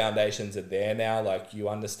those foundations are there now. Like you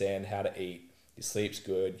understand how to eat, your sleep's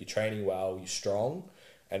good, you're training well, you're strong.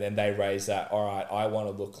 And then they raise that, all right, I want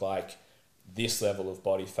to look like this level of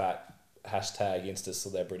body fat, hashtag Insta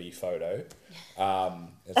celebrity photo.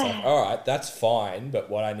 It's like, all right, that's fine. But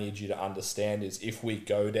what I need you to understand is if we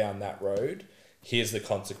go down that road, here's the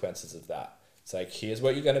consequences of that. It's like, here's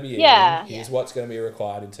what you're going to be eating. Here's what's going to be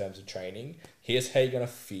required in terms of training. Here's how you're going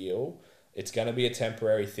to feel. It's going to be a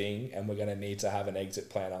temporary thing, and we're going to need to have an exit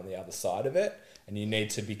plan on the other side of it. And you need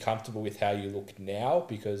to be comfortable with how you look now,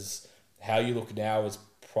 because how you look now is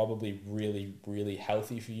probably really, really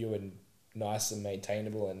healthy for you and nice and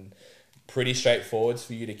maintainable and pretty straightforward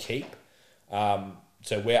for you to keep.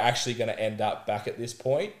 So we're actually going to end up back at this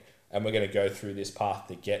point, and we're going to go through this path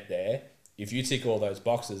to get there. If you tick all those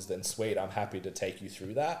boxes, then sweet, I'm happy to take you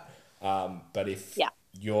through that. But if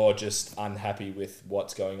you're just unhappy with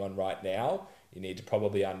what's going on right now, you need to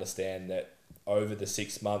probably understand that over the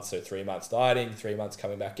 6 months, so 3 months dieting, 3 months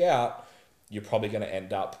coming back out, you're probably going to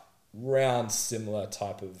end up around similar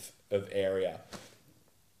type of area.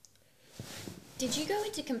 Did you go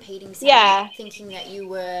into competing thinking that you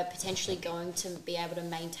were potentially going to be able to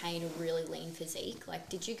maintain a really lean physique? Like,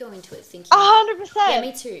 did you go into it thinking... 100%. Yeah,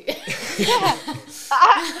 me too.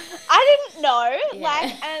 I didn't know.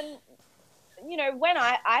 And, you know, when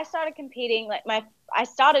I started competing, I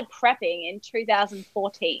started prepping in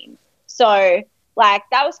 2014. So, like,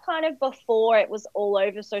 that was kind of before it was all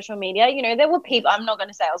over social media. You know, there were people... I'm not going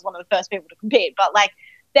to say I was one of the first people to compete, but, like,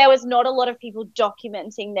 there was not a lot of people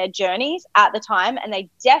documenting their journeys at the time, and they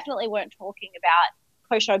definitely weren't talking about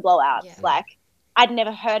post-show blowouts. Yeah. Like, I'd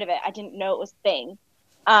never heard of it. I didn't know it was a thing.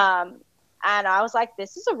 And I was like,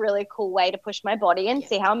 this is a really cool way to push my body and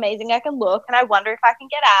see how amazing I can look, and I wonder if I can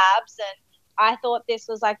get abs. And I thought this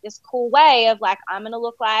was, like, this cool way of, like, I'm going to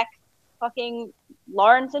look like fucking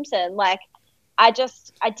Lauren Simpson. Like, I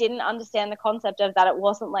didn't understand the concept of that. It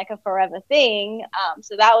wasn't like a forever thing.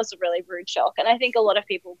 So that was a really rude shock. And I think a lot of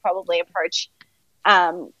people probably approach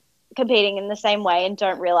competing in the same way and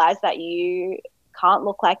don't realize that you can't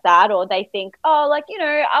look like that, or they think, oh, like, you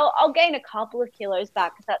know, I'll gain a couple of kilos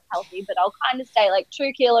back because that's healthy, but I'll kind of stay like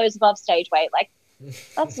 2 kilos above stage weight. Like,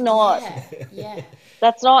 that's not,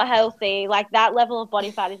 that's not healthy. Like, that level of body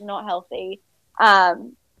fat is not healthy.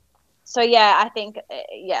 So, yeah, I think,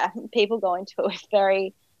 people go into it with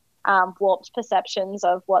very warped perceptions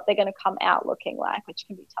of what they're going to come out looking like, which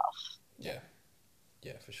can be tough. Yeah.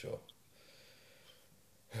 Yeah, for sure.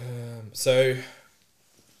 So,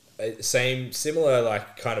 similar,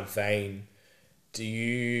 like, kind of vein, do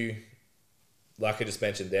you, like I just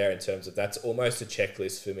mentioned there, in terms of that's almost a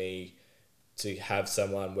checklist for me to have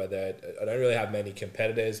someone, whether I don't really have many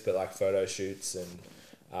competitors, but like photo shoots and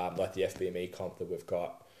like the FBME comp that we've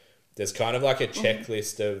got, there's kind of like a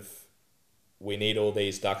checklist of we need all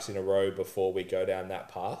these ducks in a row before we go down that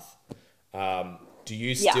path. Do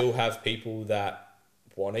you still have people that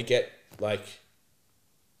want to get like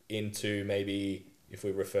into, maybe if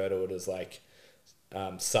we refer to it as like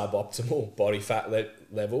suboptimal body fat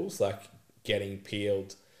levels, like getting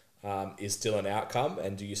peeled is still an outcome?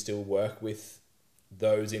 And do you still work with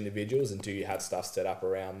those individuals, and do you have stuff set up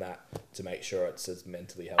around that to make sure it's as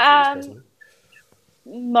mentally healthy as possible?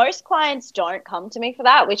 Most clients don't come to me for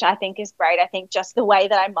that, which I think is great. I think just the way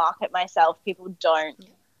that I market myself, people don't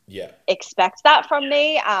expect that from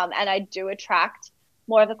me. And I do attract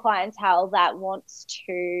more of a clientele that wants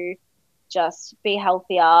to just be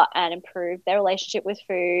healthier and improve their relationship with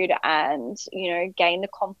food and, you know, gain the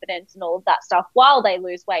confidence and all of that stuff while they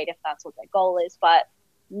lose weight, if that's what their goal is. But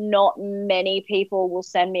not many people will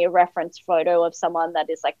send me a reference photo of someone that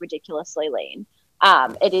is like ridiculously lean.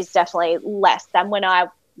 It is definitely less than when I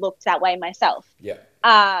looked that way myself. Yeah.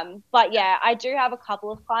 But yeah, I do have a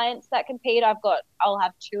couple of clients that compete. I'll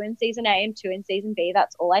have 2 in season A and 2 in season B.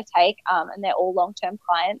 That's all I take. And they're all long-term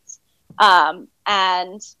clients.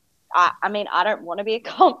 And I mean, I don't want to be a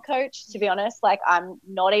comp coach, to be honest. Like, I'm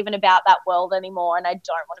not even about that world anymore, and I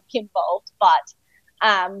don't want to be involved. But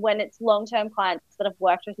when it's long-term clients that have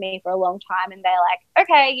worked with me for a long time and they're like,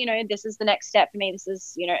 okay, you know, this is the next step for me. This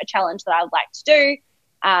is, you know, a challenge that I would like to do.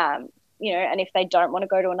 You know, and if they don't want to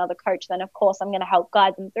go to another coach, then of course I'm going to help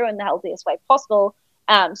guide them through in the healthiest way possible.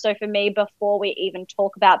 So for me, before we even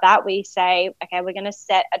talk about that, we say, okay, we're going to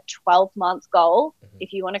set a 12-month goal.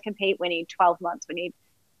 If you want to compete, we need 12 months. We need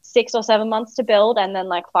 6 or 7 months to build, and then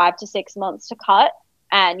like 5 to 6 months to cut.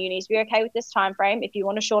 And you need to be okay with this time frame. If you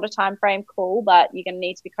want a shorter time frame, cool, but you're going to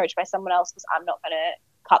need to be coached by someone else because I'm not going to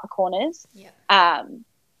cut the corners.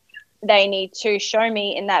 They need to show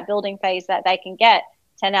me in that building phase that they can get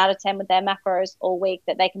 10 out of 10 with their macros all week,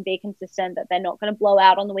 that they can be consistent, that they're not going to blow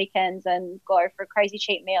out on the weekends and go for a crazy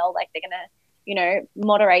cheat meal. Like, they're going to, you know,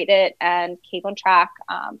 moderate it and keep on track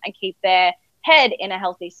and keep their head in a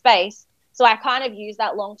healthy space. So I kind of use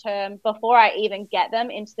that long term before I even get them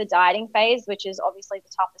into the dieting phase, which is obviously the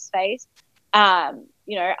toughest phase.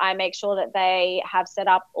 You know, I make sure that they have set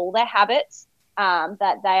up all their habits,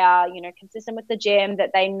 that they are, you know, consistent with the gym,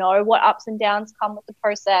 that they know what ups and downs come with the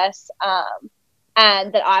process,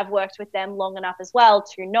 and that I've worked with them long enough as well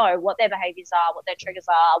to know what their behaviors are, what their triggers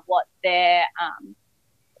are, what their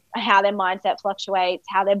how their mindset fluctuates,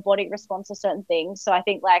 how their body responds to certain things. So I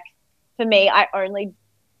think, like, for me, I only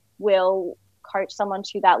will coach someone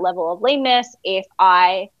to that level of leanness if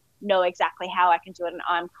I know exactly how I can do it and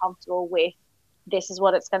I'm comfortable with this is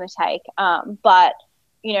what it's going to take. But,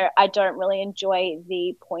 you know, I don't really enjoy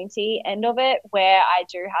the pointy end of it, where I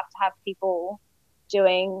do have to have people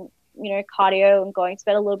doing, you know, cardio and going to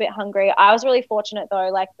bed a little bit hungry. I was really fortunate though,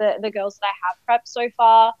 like the girls that I have prepped so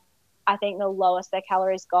far, I think the lowest their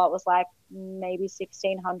calories got was like maybe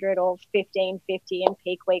 1,600 or 1,550 in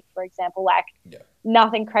peak week, for example. Like,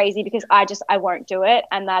 nothing crazy, because I won't do it.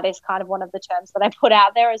 And that is kind of one of the terms that I put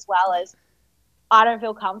out there as well, as I don't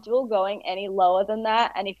feel comfortable going any lower than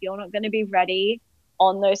that. And if you're not going to be ready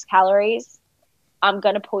on those calories, I'm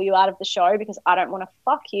going to pull you out of the show, because I don't want to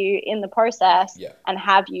fuck you in the process and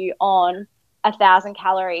have you on 1,000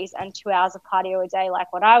 calories and 2 hours of cardio a day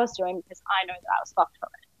like what I was doing, because I know that I was fucked from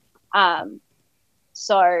it.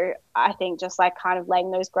 So I think just like kind of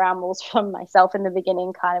laying those ground rules from myself in the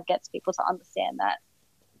beginning kind of gets people to understand that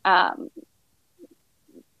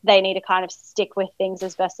they need to kind of stick with things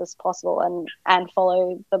as best as possible and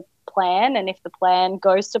follow the plan. And if the plan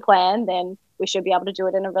goes to plan, then we should be able to do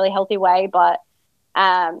it in a really healthy way. But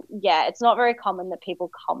it's not very common that people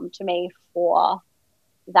come to me for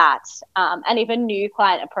that. And if a new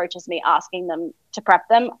client approaches me asking them to prep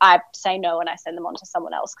them, I say no and I send them on to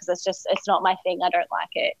someone else, because it's not my thing. I don't like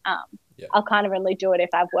it. I'll kind of only do it if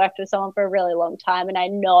I've worked with someone for a really long time and I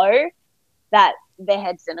know that their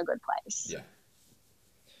head's in a good place.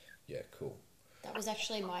 Yeah, cool. That was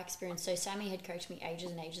actually my experience. So Sami had coached me ages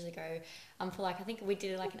and ages ago, for like, I think we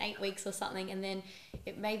did it like in 8 weeks or something, and then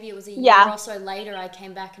maybe it was a year or so later I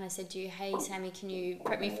came back and I said to you, hey Sami, can you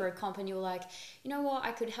prep me for a comp? And you were like, you know what,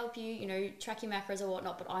 I could help you, you know, track your macros or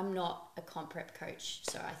whatnot, but I'm not a comp prep coach,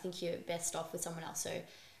 so I think you're best off with someone else. So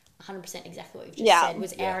 100% exactly what you've just said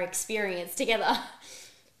was our experience together.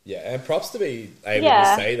 Yeah, and props to be able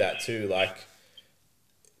to say that too. Like,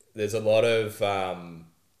 there's a lot of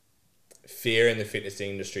fear in the fitness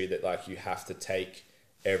industry that like you have to take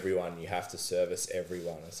everyone, you have to service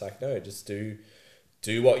everyone. It's like, no, just do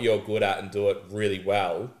what you're good at and do it really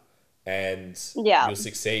well, and you'll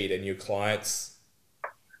succeed, and your client's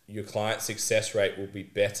success rate will be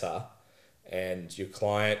better and your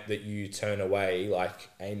client that you turn away, like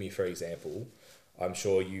Amy, for example, I'm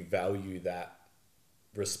sure you value that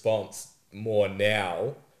response more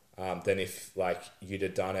now than if like you'd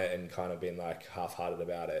have done it and kind of been like half-hearted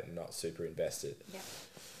about it and not super invested.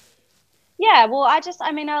 Yeah, well, I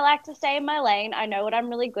like to stay in my lane. I know what I'm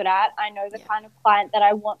really good at. I know the kind of client that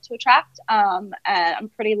I want to attract. And I'm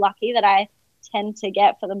pretty lucky that I tend to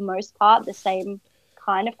get, for the most part, the same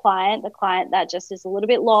kind of client, the client that just is a little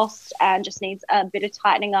bit lost and just needs a bit of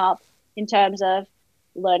tightening up in terms of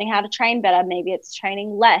learning how to train better. Maybe it's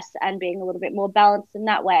training less and being a little bit more balanced in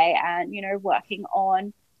that way, and, you know, working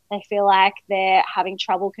on, they feel like they're having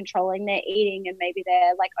trouble controlling their eating, and maybe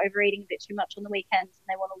they're like overeating a bit too much on the weekends and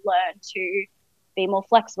they want to learn to be more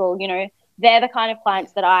flexible. You know, they're the kind of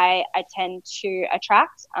clients that I tend to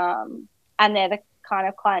attract. And they're the kind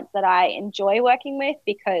of clients that I enjoy working with,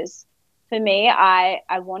 because for me, I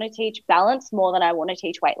want to teach balance more than I want to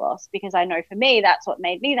teach weight loss, because I know for me, that's what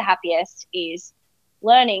made me the happiest, is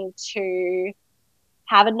learning to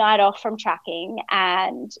have a night off from tracking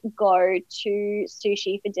and go to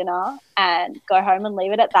sushi for dinner and go home and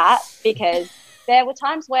leave it at that. Because there were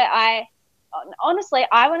times where I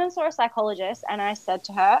went and saw a psychologist and I said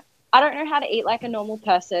to her, I don't know how to eat like a normal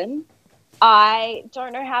person. I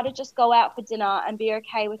don't know how to just go out for dinner and be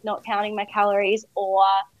okay with not counting my calories or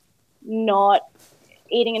not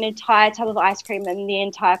eating an entire tub of ice cream and the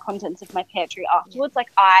entire contents of my pantry afterwards. Like,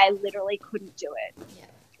 I literally couldn't do it.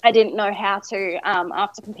 I didn't know how to,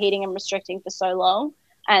 after competing and restricting for so long.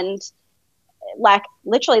 And like,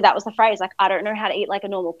 literally that was the phrase, like, I don't know how to eat like a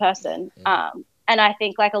normal person. And I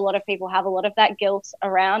think like a lot of people have a lot of that guilt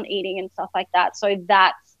around eating and stuff like that. So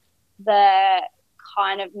that's the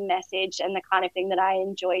kind of message and the kind of thing that I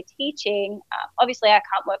enjoy teaching. Obviously I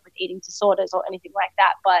can't work with eating disorders or anything like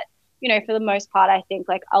that, but, you know, for the most part, I think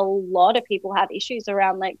like a lot of people have issues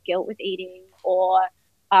around like guilt with eating, or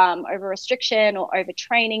over restriction or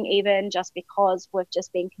overtraining, even, just because we've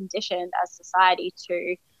just been conditioned as society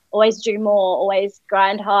to always do more, always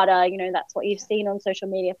grind harder. You know, that's what you've seen on social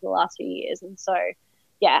media for the last few years. And so,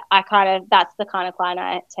 yeah, that's the kind of client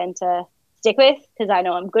I tend to stick with, because I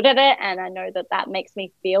know I'm good at it, and I know that makes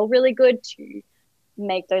me feel really good to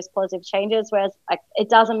make those positive changes. Whereas like, it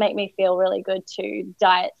doesn't make me feel really good to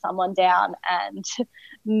diet someone down and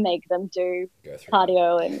make them do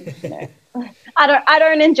cardio and, you know, I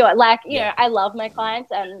don't enjoy, like, you know, I love my clients,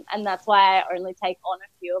 and that's why I only take on a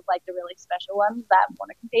few of like the really special ones that want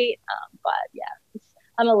to compete. But yeah,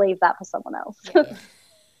 I'm gonna leave that for someone else.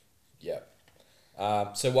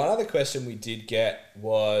 So one other question we did get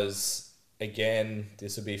was, again,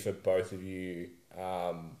 this would be for both of you.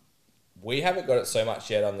 We haven't got it so much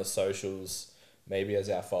yet on the socials. Maybe as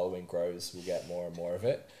our following grows, we'll get more and more of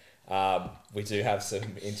it. We do have some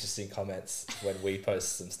interesting comments when we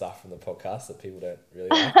post some stuff from the podcast that people don't really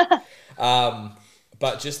like.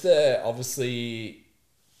 But just obviously,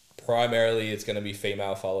 primarily it's going to be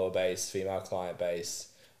female follower base, female client base,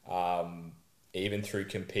 even through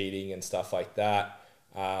competing and stuff like that.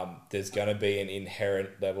 There's going to be an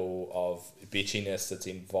inherent level of bitchiness that's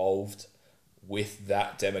involved with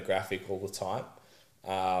that demographic all the time.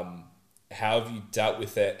 How have you dealt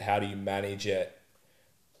with it? How do you manage it?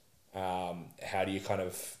 How do you kind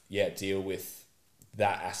of deal with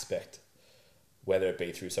that aspect, whether it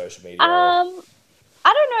be through social media? I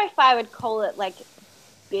don't know if I would call it like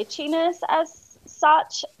bitchiness as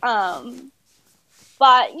such,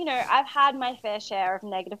 but, you know, I've had my fair share of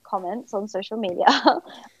negative comments on social media,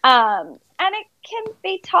 and it can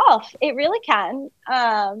be tough. It really can.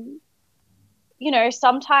 You know,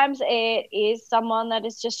 sometimes it is someone that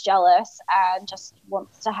is just jealous and just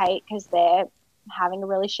wants to hate because they're having a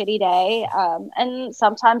really shitty day. And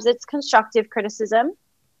sometimes it's constructive criticism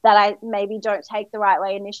that I maybe don't take the right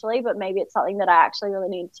way initially, but maybe it's something that I actually really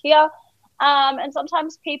need to hear. And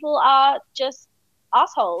sometimes people are just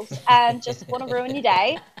assholes and just want to ruin your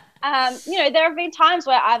day. You know, there have been times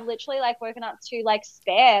where I've literally like woken up to like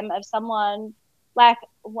spam of someone. Like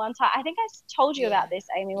one time, I think I told you about this,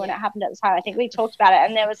 Amy, when it happened at the time. I think we talked about it,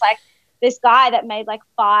 and there was like this guy that made like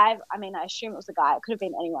I assume it was a guy, it could have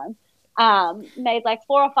been anyone, made like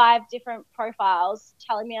 4 or 5 different profiles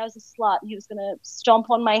telling me I was a slut and he was going to stomp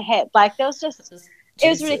on my head. Like, there was just, it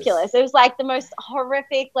was ridiculous. It was like the most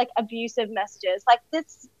horrific, like abusive messages. Like,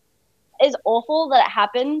 this is awful that it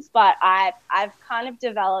happens, but I've kind of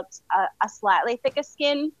developed a slightly thicker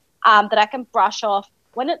skin that I can brush off.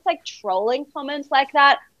 When it's like trolling comments like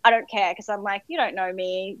that, I don't care, because I'm like, you don't know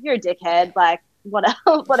me, you're a dickhead, like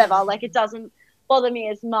whatever. Like, it doesn't bother me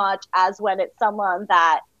as much as when it's someone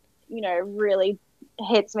that, you know, really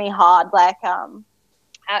hits me hard. Like,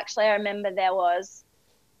 actually, I remember there was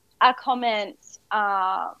a comment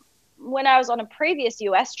when I was on a previous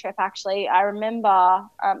US trip, actually. I remember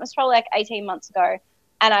it was probably like 18 months ago,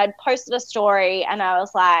 and I'd posted a story and I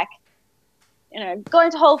was like,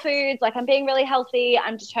 going to Whole Foods, like I'm being really healthy.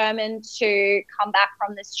 I'm determined to come back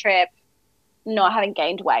from this trip not having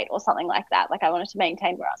gained weight or something like that. Like I wanted to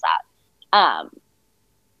maintain where I was at.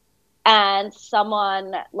 And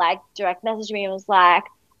someone like direct messaged me and was like,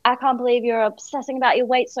 I can't believe you're obsessing about your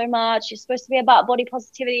weight so much. You're supposed to be about body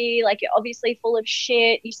positivity. Like, you're obviously full of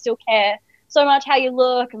shit. You still care so much how you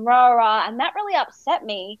look and rah, rah. And that really upset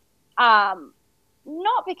me.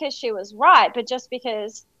 Not because she was right, but just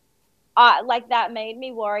because like that made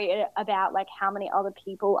me worry about like how many other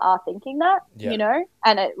people are thinking that,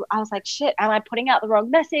 and I was like, shit, am I putting out the wrong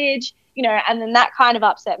message? And then that kind of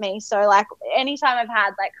upset me. So like anytime I've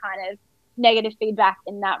had like kind of negative feedback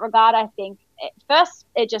in that regard, I think first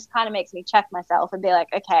it just kind of makes me check myself and be like,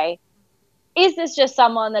 okay, is this just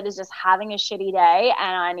someone that is just having a shitty day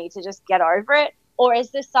and I need to just get over it? Or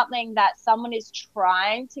is this something that someone is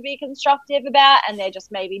trying to be constructive about and they're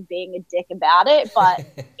just maybe being a dick about it? But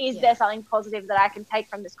is there something positive that I can take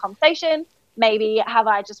from this conversation? Maybe have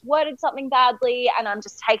I just worded something badly and I'm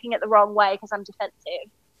just taking it the wrong way because I'm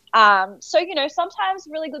defensive? So, sometimes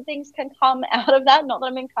really good things can come out of that. Not that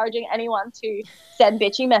I'm encouraging anyone to send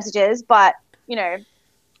bitchy messages, but,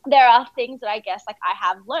 there are things that I guess like I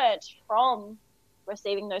have learnt from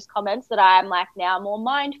receiving those comments that I'm like now more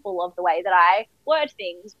mindful of the way that I word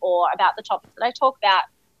things or about the topics that I talk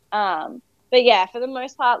about. But yeah, for the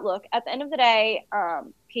most part, look, at the end of the day,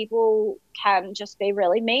 people can just be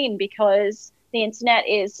really mean because the internet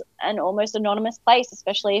is an almost anonymous place,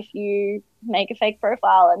 especially if you make a fake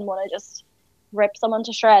profile and want to just rip someone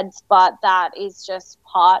to shreds. But that is just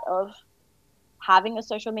part of having a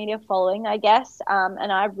social media following, I guess.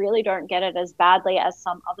 And I really don't get it as badly as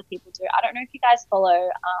some other people do. I don't know if you guys follow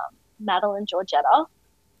Madeline Georgetta,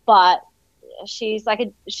 but she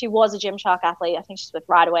was a Gymshark athlete. I think she's with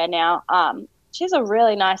Right Aware now. She's a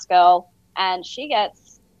really nice girl and she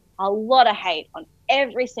gets a lot of hate on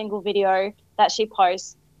every single video that she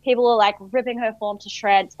posts. People are like ripping her form to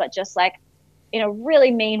shreds, but just like in a really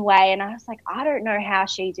mean way. And I was like, I don't know how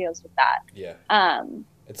she deals with that. Yeah.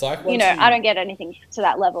 It's like I don't get anything to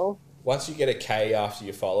that level. Once you get a K after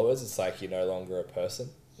your followers, it's like you're no longer a person.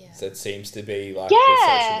 Yeah. So it seems to be like the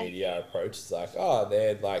social media approach. It's like, oh,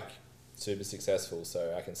 they're like super successful,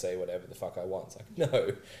 so I can say whatever the fuck I want. It's like,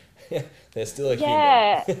 no, they're still a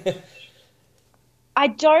human. I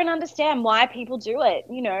don't understand why people do it,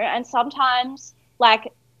 and sometimes like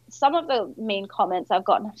some of the mean comments I've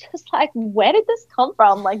gotten, I'm just like, where did this come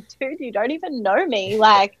from? Like, dude, you don't even know me.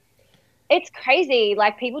 Like, it's crazy.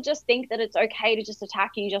 Like, people just think that it's okay to just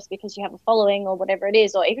attack you just because you have a following or whatever it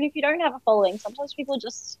is. Or even if you don't have a following, sometimes people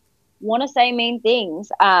just want to say mean things.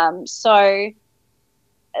 So,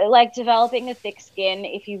 like, developing a thick skin,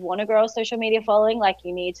 if you want to grow a social media following, like,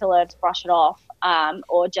 you need to learn to brush it off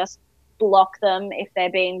or just block them if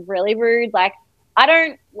they're being really rude. Like, I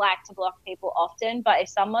don't like to block people often, but if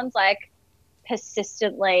someone's, like,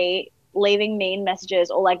 persistently leaving mean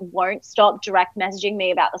messages or like won't stop direct messaging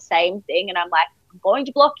me about the same thing and I'm like, I'm going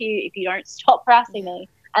to block you if you don't stop harassing me,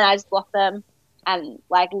 and I just block them and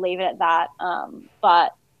like leave it at that.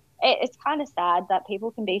 But it's kind of sad that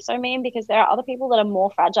people can be so mean because there are other people that are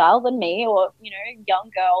more fragile than me or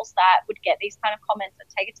young girls that would get these kind of comments and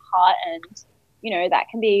take it to heart, and that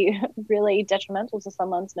can be really detrimental to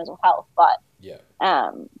someone's mental health. But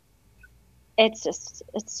it's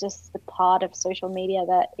just the part of social media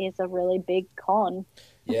that is a really big con.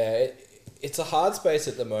 Yeah, it's a hard space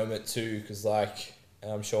at the moment too, because like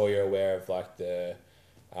I'm sure you're aware of like the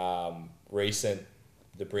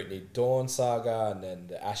the Brittany Dawn saga and then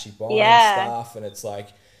the Ashley Bond stuff, and it's like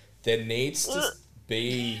there needs to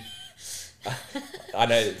be. I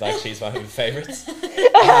know, like she's one of my favorites.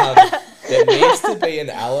 There needs to be an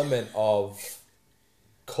element of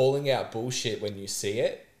calling out bullshit when you see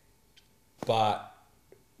it, but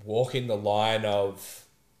walking the line of,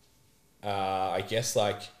 I guess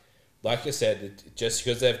like I said, just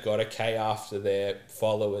because they've got a K after their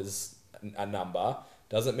followers a number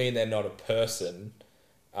doesn't mean they're not a person.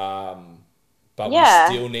 But we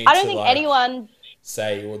still need I don't think anyone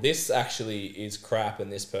say, well, this actually is crap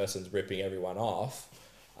and this person's ripping everyone off,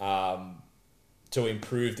 to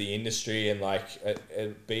improve the industry. And like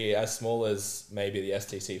it be as small as maybe the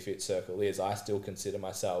STC Fit Circle is, I still consider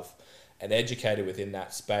myself an educator within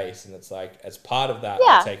that space. And it's like, as part of that,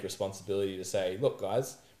 I take responsibility to say, look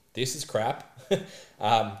guys, this is crap.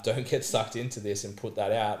 Don't get sucked into this and put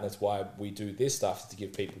that out. And that's why we do this stuff, to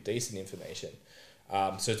give people decent information.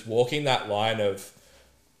 So it's walking that line of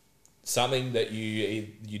something that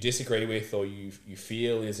you disagree with or you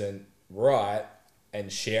feel isn't right,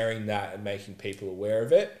 and sharing that and making people aware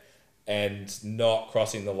of it, and not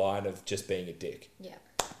crossing the line of just being a dick. Yeah.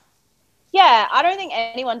 Yeah, I don't think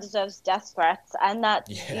anyone deserves death threats, and that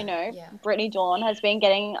Brittany Dawn has been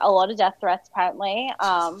getting a lot of death threats apparently.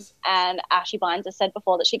 And Ashley Bynes has said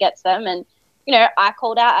before that she gets them, and I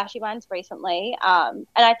called out Ashley Bynes recently, and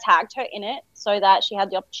I tagged her in it so that she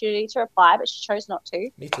had the opportunity to reply, but she chose not to.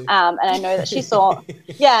 Me too. And I know that she saw,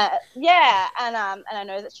 and I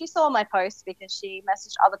know that she saw my post because she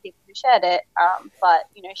messaged other people who shared it, but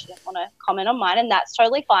she didn't want to comment on mine, and that's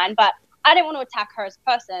totally fine. But I didn't want to attack her as a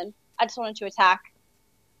person. I just wanted to attack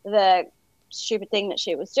the stupid thing that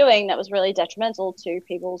she was doing that was really detrimental to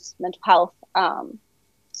people's mental health.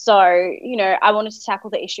 So, I wanted to tackle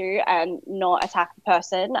the issue and not attack the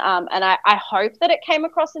person. And I hope that it came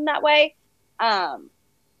across in that way,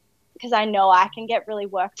 because I know I can get really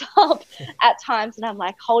worked up at times, and I'm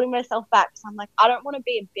like holding myself back because I'm like, I don't want to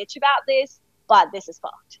be a bitch about this, but this is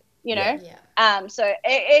fucked, Yeah. So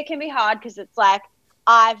it can be hard because it's like,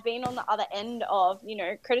 I've been on the other end of,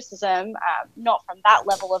 criticism, not from that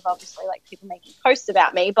level of obviously like people making posts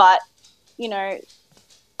about me, but,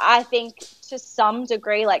 I think to some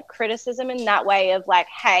degree, like criticism in that way of like,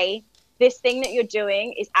 hey, this thing that you're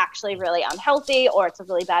doing is actually really unhealthy, or it's a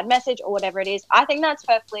really bad message, or whatever it is. I think that's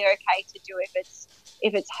perfectly okay to do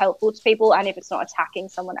if it's helpful to people and if it's not attacking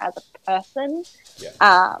someone as a person.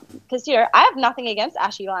 Yeah. Because, I have nothing against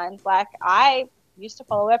Ashley Lyons. Like, I used to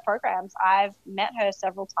follow her programs. I've met her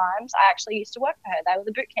several times. I actually used to work for her. They were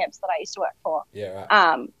the boot camps that I used to work for. Yeah,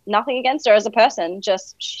 right. Nothing against her as a person.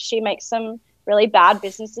 Just she makes some really bad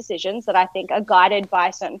business decisions that I think are guided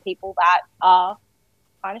by certain people that are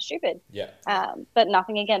kind of stupid. Yeah. But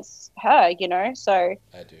nothing against her, So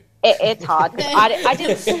I do. It's hard. I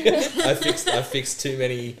didn't. I fixed too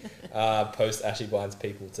many post Ashley Bynes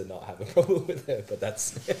people to not have a problem with her, but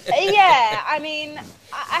that's. Yeah, I mean,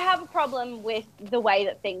 I have a problem with the way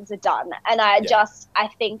that things are done, and I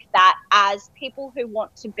think that as people who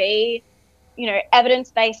want to be,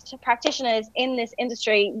 evidence-based practitioners in this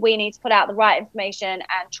industry, we need to put out the right information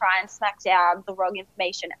and try and smack down the wrong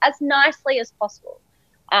information as nicely as possible.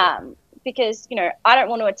 Because, I don't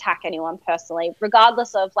want to attack anyone personally,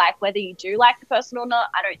 regardless of like whether you do like the person or not.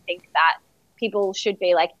 I don't think that people should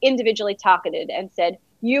be like individually targeted and said,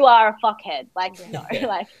 you are a fuckhead. Like, no,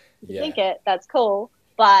 like if you think it, that's cool.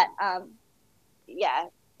 But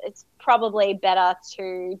it's probably better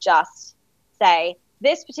to just say,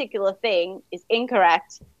 this particular thing is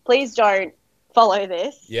incorrect. Please don't follow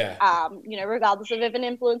this. Yeah. Regardless of if an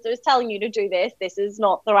influencer is telling you to do this, this is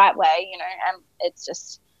not the right way, and it's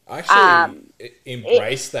just. I actually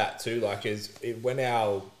embrace that too. Like, when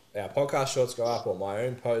our podcast shorts go up or my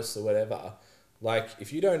own posts or whatever, like,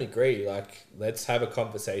 if you don't agree, like, let's have a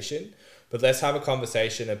conversation, but let's have a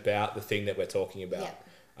conversation about the thing that we're talking about.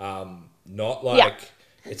 Yeah. Not like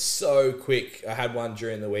it's so quick. I had one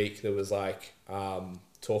during the week that was like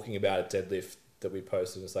talking about a deadlift that we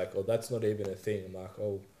posted. It's like, oh, that's not even a thing. I'm like,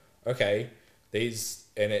 oh, okay.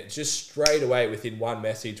 And it just straight away within one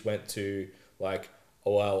message went to like,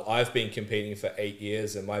 oh, well, I've been competing for 8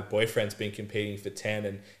 years and my boyfriend's been competing for 10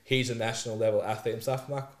 and he's a national level athlete and stuff.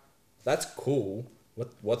 I'm like, that's cool.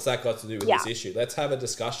 What's that got to do with this issue? Let's have a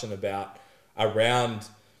discussion around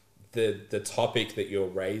the topic that you're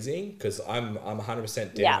raising, because I'm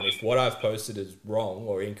 100% down. If what I've posted is wrong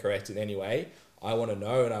or incorrect in any way, I want to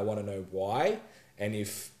know, and I want to know why. And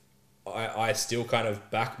if I still kind of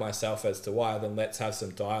back myself as to why, then let's have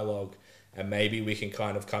some dialogue and maybe we can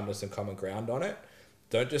kind of come to some common ground on it.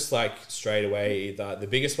 Don't just like straight away either. The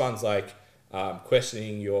biggest one's like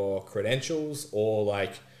questioning your credentials or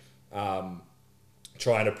like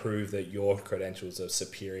trying to prove that your credentials are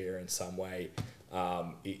superior in some way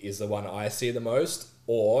is the one I see the most.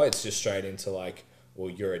 Or it's just straight into like, well,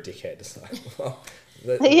 you're a dickhead. It's like, well,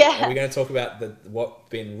 are we going to talk about what's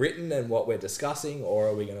been written and what we're discussing, or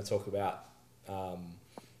are we going to talk about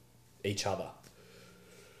each other?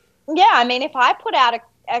 Yeah, I mean, if I put out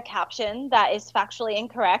a caption that is factually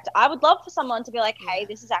incorrect, I would love for someone to be like, hey,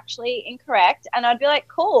 this is actually incorrect. And I'd be like,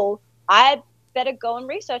 cool, I better go and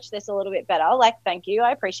research this a little bit better. Like, thank you,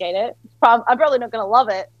 I appreciate it. I'm probably not going to love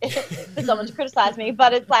it for someone to criticize me,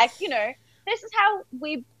 but it's like, this is how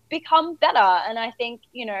we become better. And I think,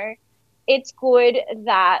 it's good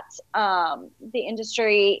that the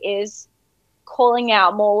industry is calling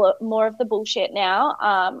out more of the bullshit now.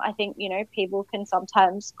 I think, people can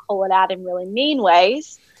sometimes call it out in really mean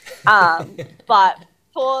ways. But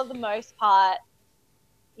for the most part,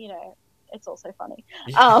 it's also funny.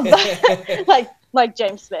 Yeah. Like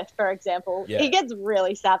James Smith, for example, Yeah. he gets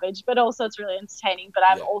really savage, but also it's really entertaining. But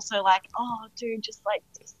I'm also like, oh, dude, just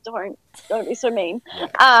don't be so mean.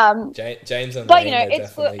 Yeah. James and Lane are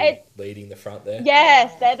definitely leading the front there.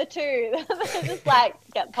 Yes, they're the two. They're just like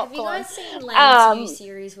get popcorn. Have you guys seen Lane's new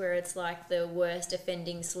series where it's like the worst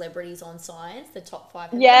offending celebrities on Science, the top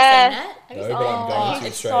 5? Have you guys seen that? No, but I'm going to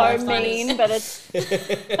He's straight so mean, but it's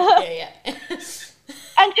yeah.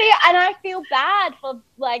 And I feel bad for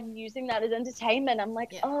like using that as entertainment. I'm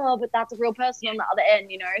like, oh, but that's a real person on the other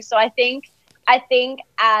end, you know? So I think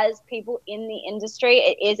as people in the industry,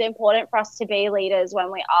 it is important for us to be leaders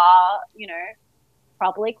when we are, you know,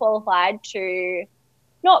 properly qualified to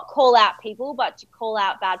not call out people, but to call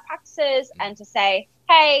out bad practices and to say,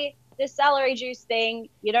 hey, this salary juice thing,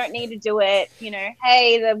 you don't need to do it. You know,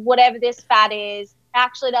 hey, whatever this fat is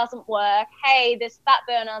actually doesn't work. Hey, this fat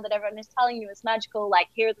burner that everyone is telling you is magical, like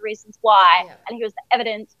here are the reasons why, and here's the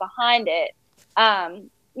evidence behind it.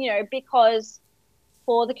 You know, because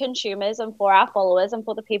for the consumers and for our followers and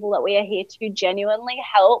for the people that we are here to genuinely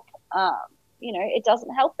help, you know, it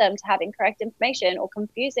doesn't help them to have incorrect information or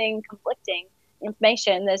confusing, conflicting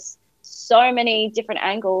information. There's so many different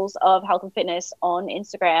angles of health and fitness on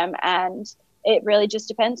Instagram, and it really just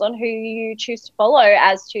depends on who you choose to follow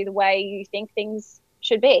as to the way you think things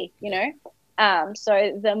should be, you know.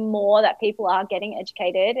 So the more that people are getting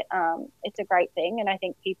educated, it's a great thing. And I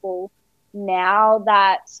think people, now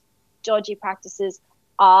that dodgy practices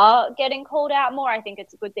are getting called out more, I think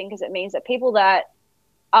it's a good thing, because it means that people that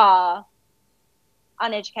are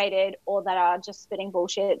uneducated or that are just spitting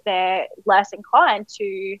bullshit, they're less inclined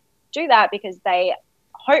to do that, because they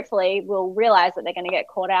hopefully will realize that they're going to get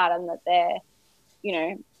caught out and that they're, you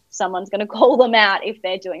know, someone's going to call them out if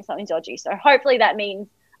they're doing something dodgy. So hopefully that means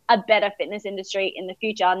a better fitness industry in the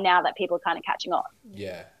future, now that people are kind of catching on.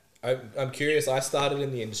 Yeah. I'm curious. I started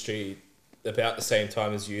in the industry about the same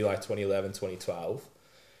time as you, like 2011, 2012.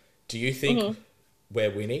 Do you think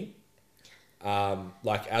we're winning?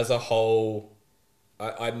 Like as a whole,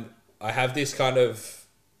 I have this kind of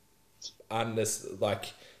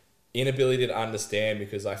inability to understand,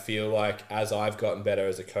 because I feel like as I've gotten better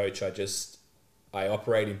as a coach, I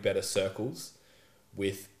operate in better circles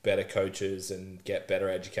with better coaches and get better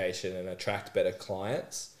education and attract better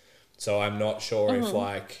clients. So I'm not sure if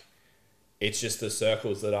like it's just the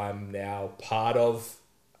circles that I'm now part of,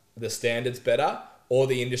 the standards better, or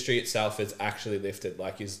the industry itself has actually lifted.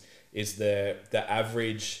 Like is the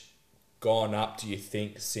average gone up, do you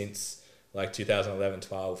think, since like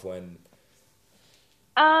 2011-12 when...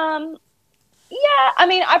 Yeah, I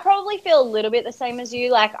mean, I probably feel a little bit the same as you.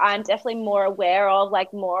 Like, I'm definitely more aware of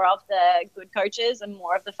like more of the good coaches and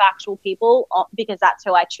more of the factual people, because that's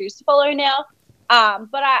who I choose to follow now.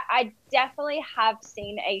 But I definitely have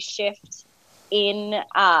seen a shift in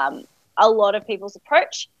a lot of people's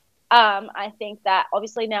approach. I think that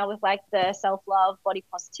obviously now with like the self-love, body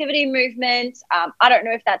positivity movement, I don't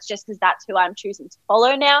know if that's just because that's who I'm choosing to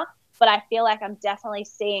follow now, but I feel like I'm definitely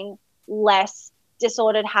seeing less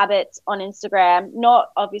disordered habits on Instagram.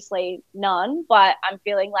 Not obviously none, but I'm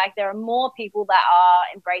feeling like there are more people that are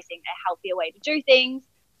embracing a healthier way to do things.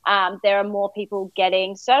 There are more people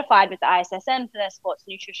getting certified with the ISSN for their sports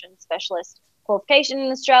nutrition specialist qualification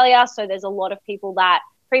in Australia. So there's a lot of people that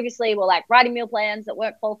previously were like writing meal plans that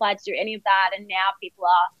weren't qualified to do any of that, and now people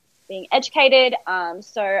are being educated.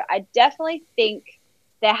 So I definitely think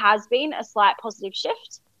there has been a slight positive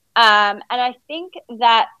shift. And I think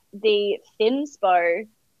that the Thinspo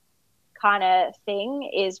kind of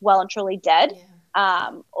thing is well and truly dead,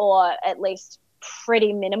 or at least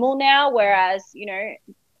pretty minimal now. Whereas, you know,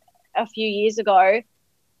 a few years ago,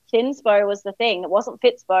 Thinspo was the thing. It wasn't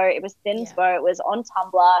Fitspo, it was Thinspo. Yeah. It was on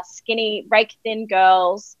Tumblr, skinny, rake thin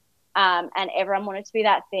girls, and everyone wanted to be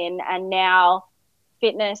that thin. And now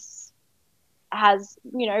fitness has,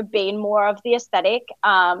 you know, been more of the aesthetic.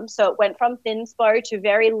 So it went from Thinspo to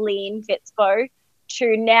very lean Fitspo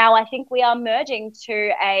to now I think we are merging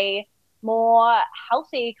to a more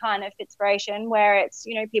healthy kind of Fitspiration, where it's,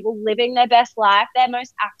 you know, people living their best life, their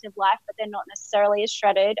most active life, but they're not necessarily as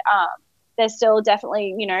shredded. There's still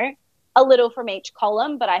definitely, you know, a little from each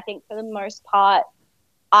column, but I think for the most part,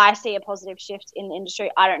 I see a positive shift in the industry.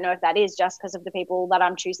 I don't know if that is just because of the people that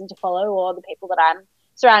I'm choosing to follow or the people that I'm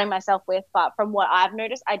surrounding myself with, but from what I've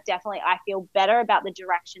noticed, I feel better about the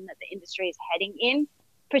direction that the industry is heading in,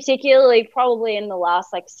 particularly probably in the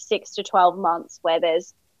last like 6 to 12 months, where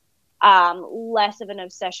there's less of an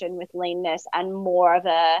obsession with leanness and more of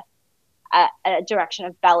a direction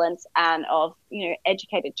of balance and of, you know,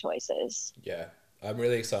 educated choices. Yeah. I'm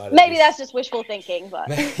really excited. Maybe that's just wishful thinking, but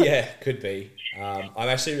yeah, could be. I'm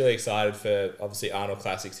actually really excited for obviously Arnold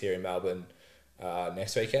Classics here in Melbourne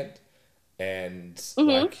next weekend, and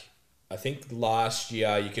like I think last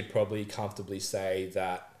year you could probably comfortably say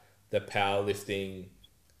that the powerlifting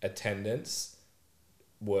attendance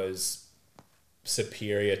was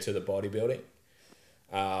superior to the bodybuilding.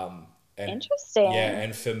 And interesting. Yeah,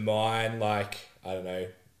 and for mine, like I don't know,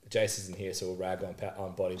 Jace isn't here, so we'll rag on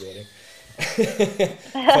bodybuilding.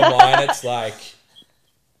 For mine, it's like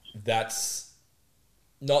that's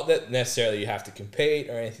not that necessarily you have to compete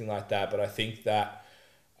or anything like that, but I think that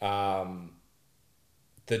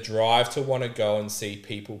the drive to want to go and see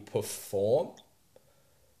people perform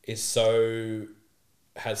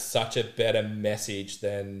has such a better message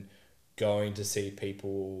than going to see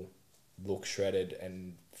people look shredded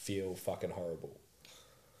and feel fucking horrible.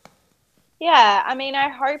 Yeah, I mean, I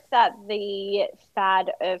hope that the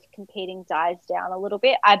fad of competing dies down a little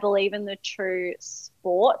bit. I believe in the true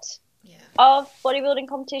sport of bodybuilding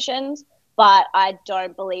competitions, but I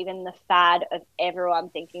don't believe in the fad of everyone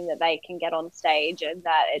thinking that they can get on stage and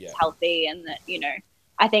that it's healthy and that, you know,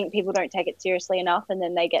 I think people don't take it seriously enough and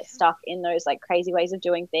then they get stuck in those like crazy ways of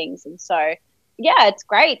doing things. And so, yeah, it's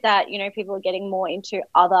great that, you know, people are getting more into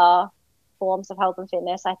other forms of health and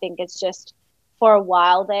fitness. I think it's just for a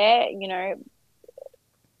while there, you know,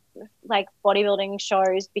 like bodybuilding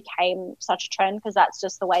shows became such a trend because that's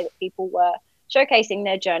just the way that people were showcasing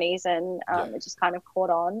their journeys and it just kind of caught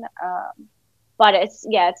on. But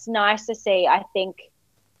it's nice to see. I think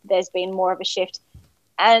there's been more of a shift.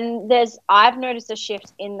 And I've noticed a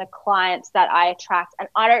shift in the clients that I attract. And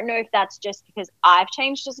I don't know if that's just because I've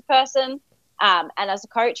changed as a person and as a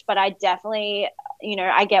coach, but I definitely, you know,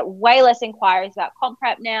 I get way less inquiries about comp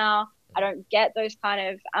prep now. I don't get those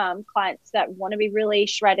kind of clients that want to be really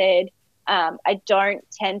shredded. I don't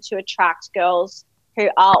tend to attract girls who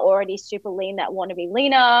are already super lean that want to be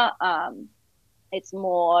leaner. It's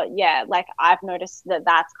more, like I've noticed that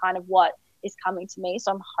that's kind of what is coming to me.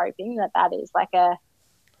 So I'm hoping that that is like a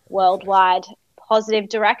worldwide positive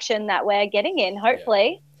direction that we're getting in,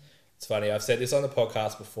 hopefully. Yeah. It's funny. I've said this on the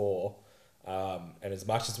podcast before. And as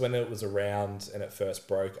much as when it was around and it first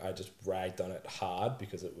broke, I just ragged on it hard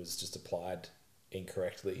because it was just applied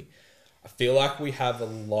incorrectly. I feel like we have a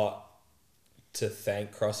lot to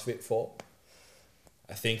thank CrossFit for.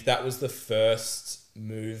 I think that was the first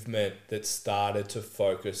movement that started to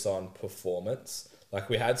focus on performance. Like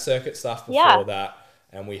we had circuit stuff before that,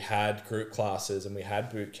 and we had group classes and we had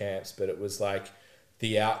boot camps, but it was like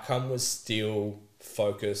the outcome was still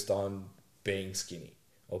focused on being skinny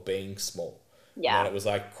or being small. Yeah. And it was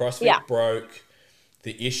like CrossFit broke.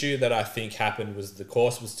 The issue that I think happened was the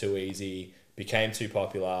course was too easy, became too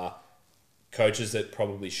popular. Coaches that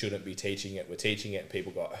probably shouldn't be teaching it were teaching it and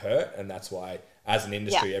people got hurt. And that's why, as an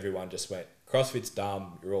industry, everyone just went, CrossFit's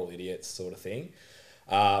dumb, you're all idiots sort of thing.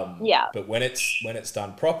 But when it's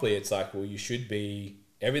done properly, it's like, well, you should be,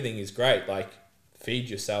 everything is great. Like, feed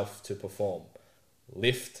yourself to perform.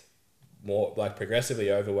 Lift more, like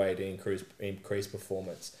progressively overweight and increase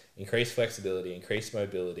performance, increase flexibility, increase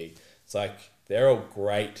mobility. It's like, they're all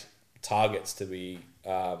great targets to be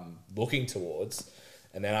looking towards.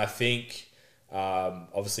 And then I think,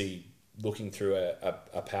 obviously, looking through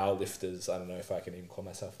a powerlifter's, I don't know if I can even call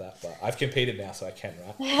myself that, but I've competed now, so I can,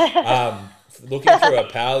 right? Looking through a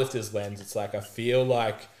powerlifter's lens, it's like I feel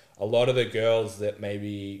like a lot of the girls that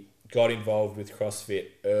maybe got involved with CrossFit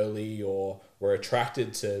early or were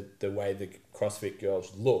attracted to the way the CrossFit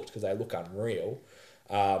girls looked, because they look unreal,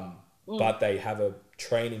 but they have a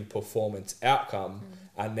training performance outcome,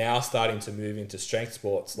 are now starting to move into strength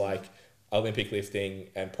sports like Olympic lifting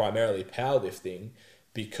and primarily powerlifting,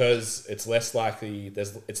 because it's less likely,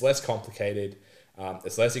 it's less complicated,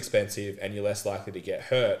 it's less expensive, and you're less likely to get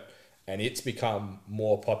hurt. And it's become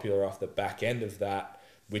more popular off the back end of that,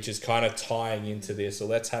 which is kind of tying into this. So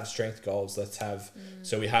let's have strength goals. Let's have,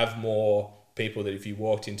 so we have more people that if you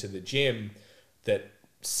walked into the gym that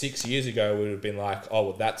 6 years ago would have been like, oh,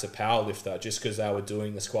 well, that's a power lifter just because they were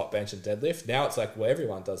doing the squat, bench and deadlift. Now it's like, well,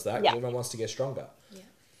 everyone does that because everyone wants to get stronger.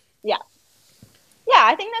 Yeah,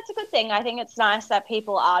 I think that's a good thing. I think it's nice that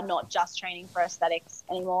people are not just training for aesthetics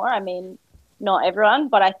anymore. I mean, not everyone,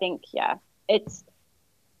 but I think,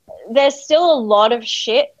 there's still a lot of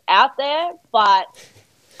shit out there, but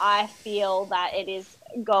I feel that it is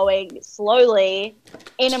going slowly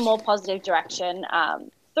in a more positive direction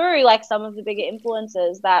through like some of the bigger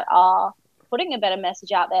influencers that are putting a better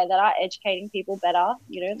message out there, that are educating people better,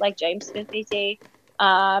 you know, like James Smith PT.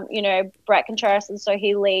 You know, Brett Contreras and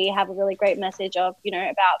Sohee Lee have a really great message of, you know,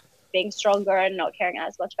 about being stronger and not caring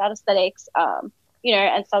as much about aesthetics.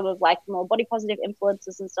 and some of like more body positive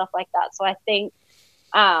influences and stuff like that. So I think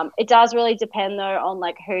it does really depend though on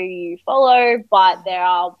like who you follow, but there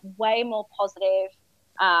are way more positive,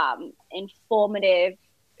 informative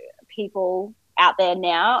people out there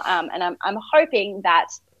now, and I'm hoping that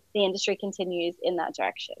the industry continues in that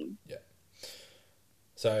direction. Yeah.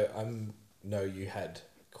 So I know you had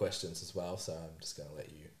questions as well, so I'm just going to let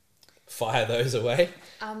you fire those away.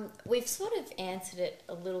 We've sort of answered it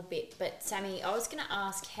a little bit, but Sami, I was going to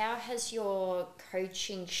ask, how has your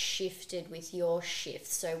coaching shifted with your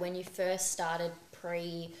shifts? So when you first started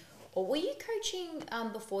or were you coaching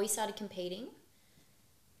before you started competing?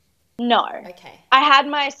 No. Okay. I had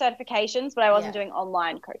my certifications, but I wasn't doing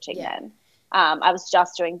online coaching then. I was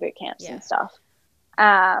just doing boot camps and stuff.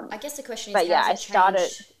 I guess the question is,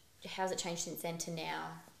 how's it changed since then to now?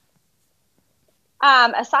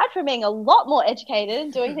 Aside from being a lot more educated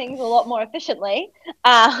and doing things a lot more efficiently,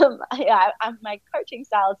 my coaching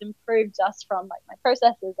style has improved just from like my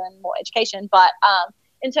processes and more education. But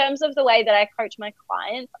in terms of the way that I coach my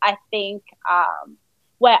clients, I think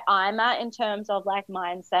where I'm at in terms of like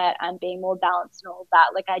mindset and being more balanced and all of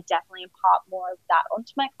that, like I definitely impart more of that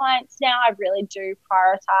onto my clients now. I really do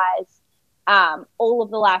prioritize all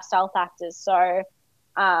of the lifestyle factors. So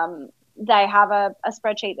they have a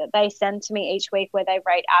spreadsheet that they send to me each week where they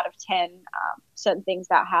rate out of 10 certain things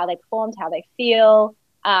about how they performed, how they feel,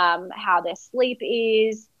 how their sleep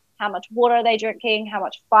is, how much water are they drinking, how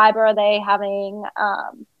much fiber are they having,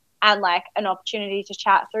 and like an opportunity to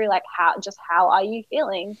chat through like how are you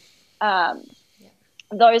feeling.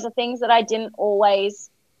 Those are things that I didn't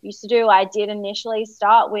always used to do. I did initially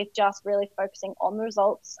start with just really focusing on the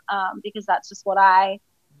results, because that's just what I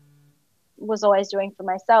was always doing for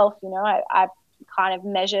myself. I kind of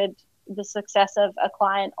measured the success of a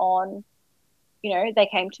client on, they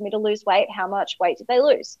came to me to lose weight. How much weight did they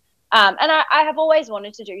lose? And I have always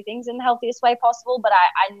wanted to do things in the healthiest way possible, but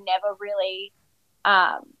I never really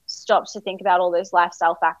stopped to think about all those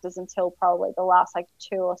lifestyle factors until probably the last like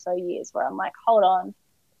 2 or so years, where I'm like, hold on,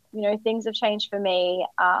 things have changed for me.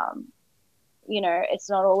 It's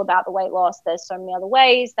not all about the weight loss. There's so many other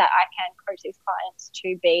ways that I can coach these clients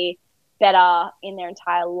to be better in their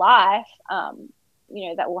entire life,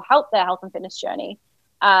 that will help their health and fitness journey.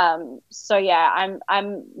 So yeah,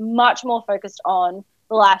 I'm much more focused on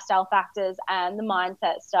the lifestyle factors and the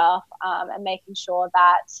mindset stuff, and making sure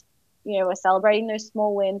that, we're celebrating those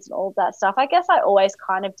small wins and all of that stuff. I guess I always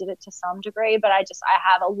kind of did it to some degree, but I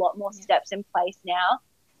have a lot more steps in place now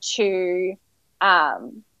to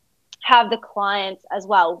have the clients as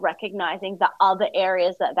well recognizing the other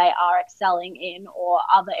areas that they are excelling in, or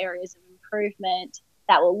other areas of improvement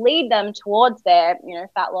that will lead them towards their,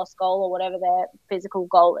 fat loss goal or whatever their physical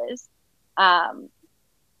goal is.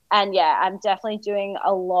 And yeah, I'm definitely doing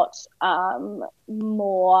a lot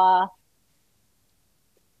more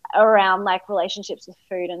around like relationships with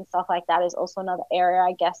food and stuff like that is also another area,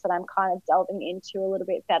 I guess, that I'm kind of delving into a little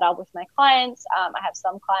bit better with my clients. I have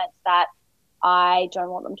some clients that I don't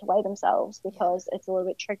want them to weigh themselves because it's a little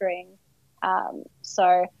bit triggering.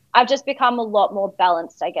 So I've just become a lot more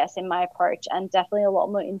balanced, I guess, in my approach, and definitely a lot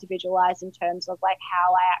more individualized in terms of like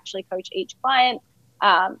how I actually coach each client.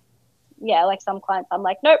 Like some clients, I'm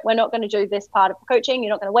like, nope, we're not going to do this part of the coaching. You're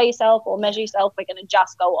not going to weigh yourself or measure yourself. We're going to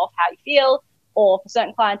just go off how you feel. Or for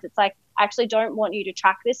certain clients, it's like, I actually don't want you to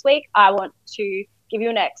track this week. I want to give you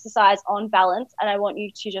an exercise on balance, and I want you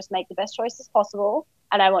to just make the best choices possible.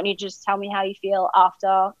 And I want you to just tell me how you feel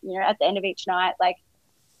after, at the end of each night, like,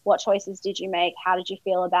 what choices did you make? How did you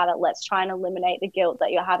feel about it? Let's try and eliminate the guilt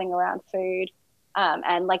that you're having around food,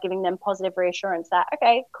 and like giving them positive reassurance that,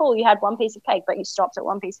 okay, cool, you had one piece of cake, but you stopped at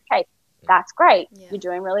one piece of cake. That's great. Yeah. You're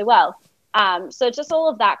doing really well. So just all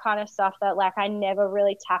of that kind of stuff that like I never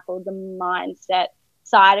really tackled the mindset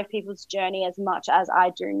side of people's journey as much as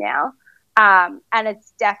I do now. And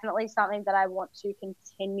it's definitely something that I want to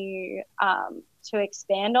continue to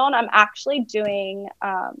expand on. I'm actually doing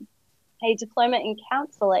a diploma in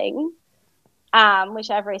counseling,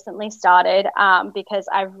 which I've recently started, because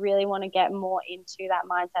I really want to get more into that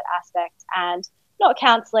mindset aspect, and not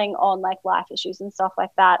counseling on like life issues and stuff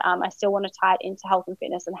like that. I still want to tie it into health and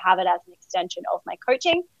fitness and have it as an extension of my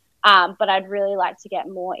coaching. But I'd really like to get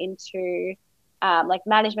more into like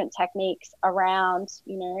management techniques around,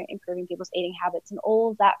 improving people's eating habits and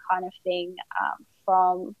all of that kind of thing,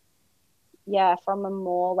 from a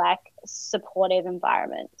more like supportive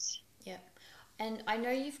environment. Yeah. And I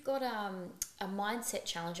know you've got a mindset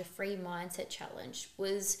challenge, a free mindset challenge.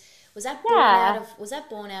 Was that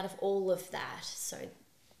born out of all of that? So do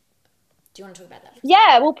you want to talk about that?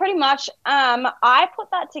 Yeah, well, pretty much. I put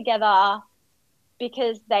that together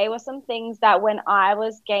because they were some things that when I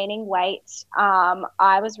was gaining weight,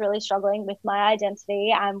 I was really struggling with my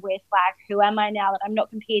identity and with like, who am I now that I'm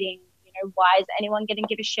not competing? You know, why is anyone going to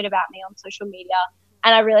give a shit about me on social media?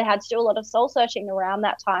 And I really had to do a lot of soul searching around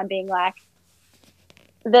that time, being like,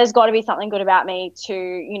 there's got to be something good about me to,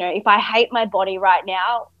 you know, if I hate my body right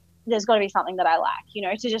now, there's got to be something that I like, you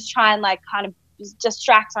know, to just try and like kind of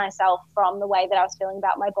distract myself from the way that I was feeling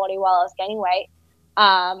about my body while I was gaining weight.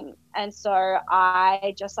 And so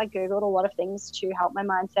I just like Googled a lot of things to help my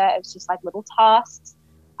mindset. It was just like little tasks,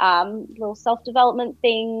 little self-development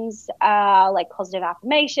things, like positive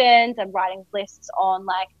affirmations and writing lists on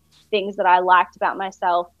like things that I liked about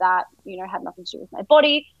myself that, you know, had nothing to do with my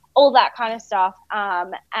body, all that kind of stuff.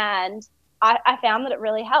 And I found that it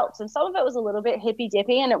really helped. And some of it was a little bit hippy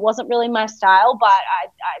dippy and it wasn't really my style, but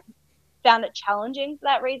I found it challenging for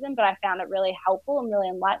that reason, but I found it really helpful and really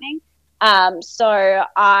enlightening. So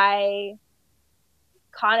I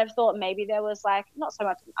kind of thought maybe there was like, not so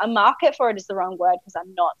much a market for it is the wrong word because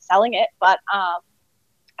I'm not selling it, but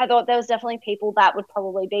I thought there was definitely people that would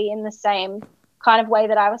probably be in the same kind of way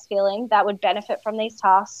that I was feeling that would benefit from these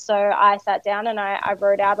tasks. So I sat down and I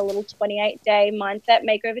wrote out a little 28-day mindset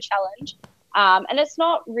makeover challenge. And it's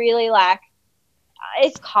not really like,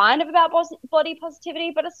 it's kind of about body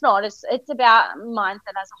positivity, but it's not. It's about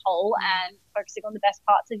mindset as a whole and focusing on the best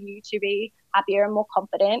parts of you to be happier and more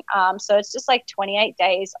confident. So it's just like 28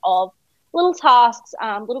 days of little tasks,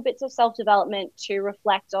 little bits of self-development to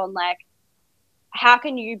reflect on like, how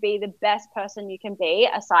can you be the best person you can be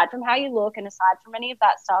aside from how you look and aside from any of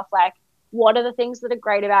that stuff? Like, what are the things that are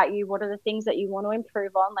great about you? What are the things that you want to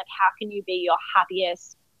improve on? Like, how can you be your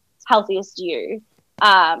happiest, healthiest you?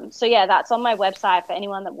 So yeah, that's on my website for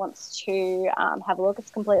anyone that wants to have a look.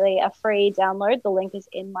 It's completely a free download. The link is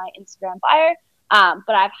in my Instagram bio.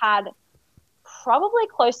 But I've had probably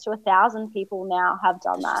close to 1,000 people now have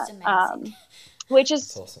done that. Which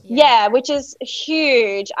is awesome. Which is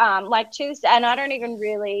huge. Like to this, and I don't even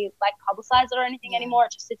really like publicize it or anything anymore.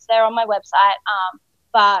 It just sits there on my website.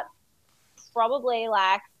 But probably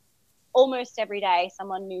like almost every day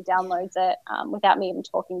someone new downloads it without me even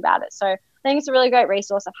talking about it. So I think it's a really great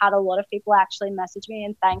resource. I've had a lot of people actually message me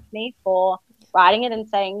and thank me for writing it and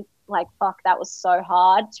saying like, fuck, that was so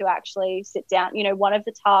hard to actually sit down. You know, one of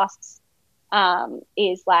the tasks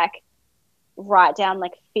is like, write down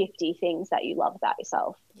like 50 things that you love about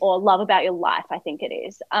yourself or love about your life, I think it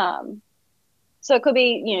is. So it could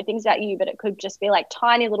be, you know, things about you, but it could just be like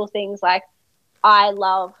tiny little things like, I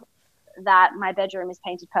love that my bedroom is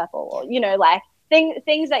painted purple, or, you know, like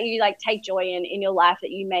things that you like take joy in your life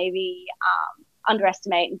that you maybe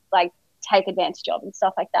underestimate and like take advantage of and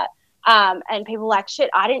stuff like that. And people like, shit,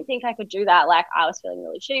 I didn't think I could do that. Like I was feeling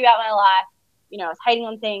really shitty about my life. You know, I was hating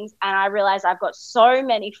on things and I realized I've got so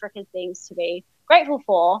many freaking things to be grateful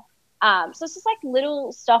for. So it's just like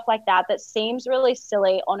little stuff like that that seems really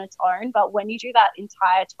silly on its own. But when you do that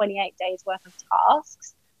entire 28 days worth of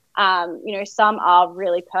tasks, you know, some are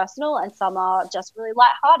really personal and some are just really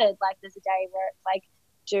lighthearted. Like there's a day where it's like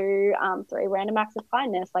do 3 random acts of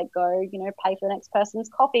kindness, like go, you know, pay for the next person's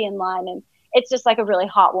coffee in line. And it's just like a really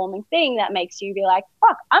heartwarming thing that makes you be like,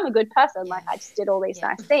 fuck, I'm a good person. Like I just did all these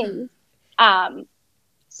nice things.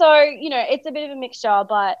 So, you know, it's a bit of a mixture,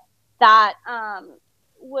 but that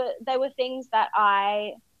they were things that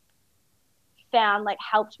I found like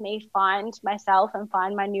helped me find myself and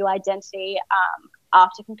find my new identity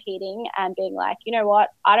after competing and being like, you know what,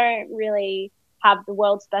 I don't really have the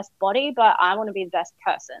world's best body, but I want to be the best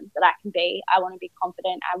person that I can be. I want to be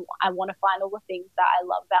confident. I want to find all the things that I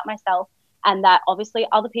love about myself, and that obviously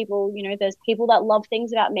other people, you know, there's people that love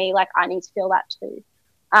things about me. Like I need to feel that too.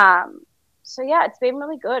 So yeah, it's been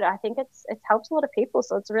really good. I think it's helped a lot of people.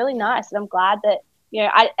 So it's really nice. And I'm glad that, you know,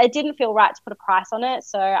 I didn't feel right to put a price on it.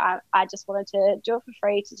 So I just wanted to do it for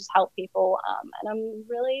free to just help people. And I'm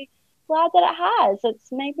really glad that it has.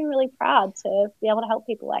 It's made me really proud to be able to help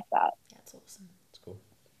people like that. That's awesome. That's cool.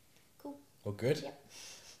 Cool. Well, good. Yep.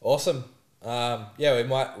 Awesome. Yeah, we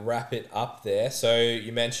might wrap it up there. So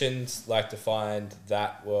you mentioned like to find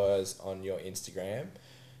that was on your Instagram.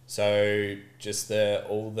 So just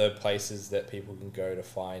all the places that people can go to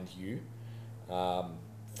find you,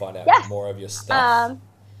 find out more of your stuff.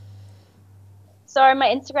 So my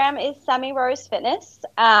Instagram is Sami Rose Fitness,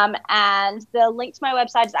 and the link to my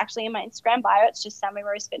website is actually in my Instagram bio. It's just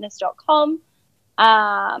samirosefitness.com.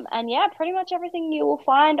 And yeah, pretty much everything you will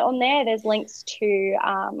find on there. There's links to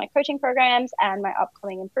my coaching programs and my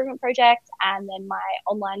upcoming improvement project, and then my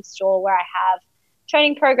online store where I have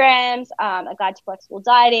training programs, a guide to flexible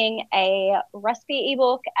dieting, a recipe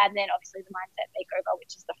ebook, and then obviously the Mindset Makeover,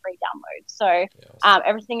 which is the free download. So awesome.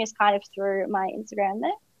 Everything is kind of through my Instagram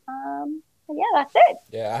there. Yeah, that's it.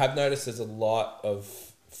 Yeah, I have noticed there's a lot of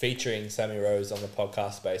featuring Sami Rose on the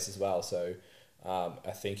podcast space as well. So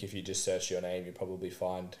I think if you just search your name, you probably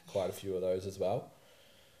find quite a few of those as well.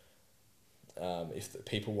 If the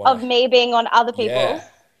people want of me being on other people's.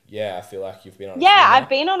 Yeah, I feel like you've been on. I've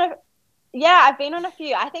been on a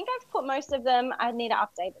few. I think I've put most of them. I need to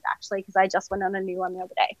update it actually because I just went on a new one the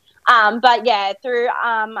other day. But yeah, through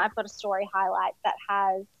I've got a story highlight that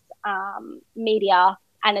has media,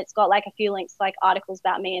 and it's got like a few links to like articles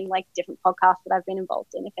about me and like different podcasts that I've been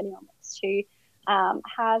involved in. If anyone wants to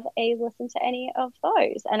have a listen to any of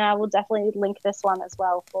those, and I will definitely link this one as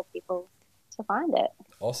well for people to find it.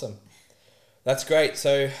 Awesome. That's great.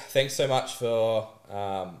 So thanks so much for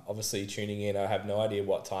obviously tuning in. I have no idea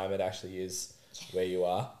what time it actually is where you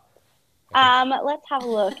are. Let's have a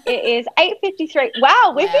look. It is 8:53.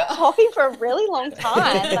 Wow, we've been talking for a really long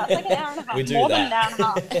time. That's like an hour and a half. We do more that. than an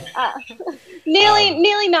hour and a half.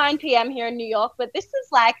 Nearly 9 p.m. here in New York, but this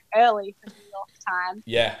is like early for New York time.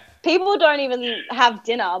 Yeah. People don't even have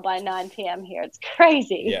dinner by 9 p.m. here. It's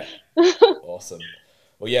crazy. Yeah. Awesome.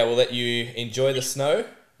 Well, yeah, we'll let you enjoy the snow.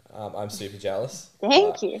 I'm super jealous.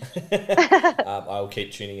 Thank you. I'll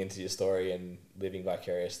keep tuning into your story and living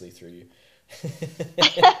vicariously through you.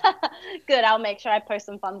 Good. I'll make sure I post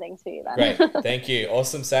some fun things for you then. Great. Thank you.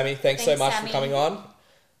 Awesome, Sami. Thanks so much Sami. for coming on.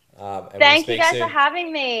 Thank you guys for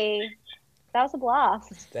having me. That was a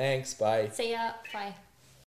blast. Thanks. Bye. See ya. Bye.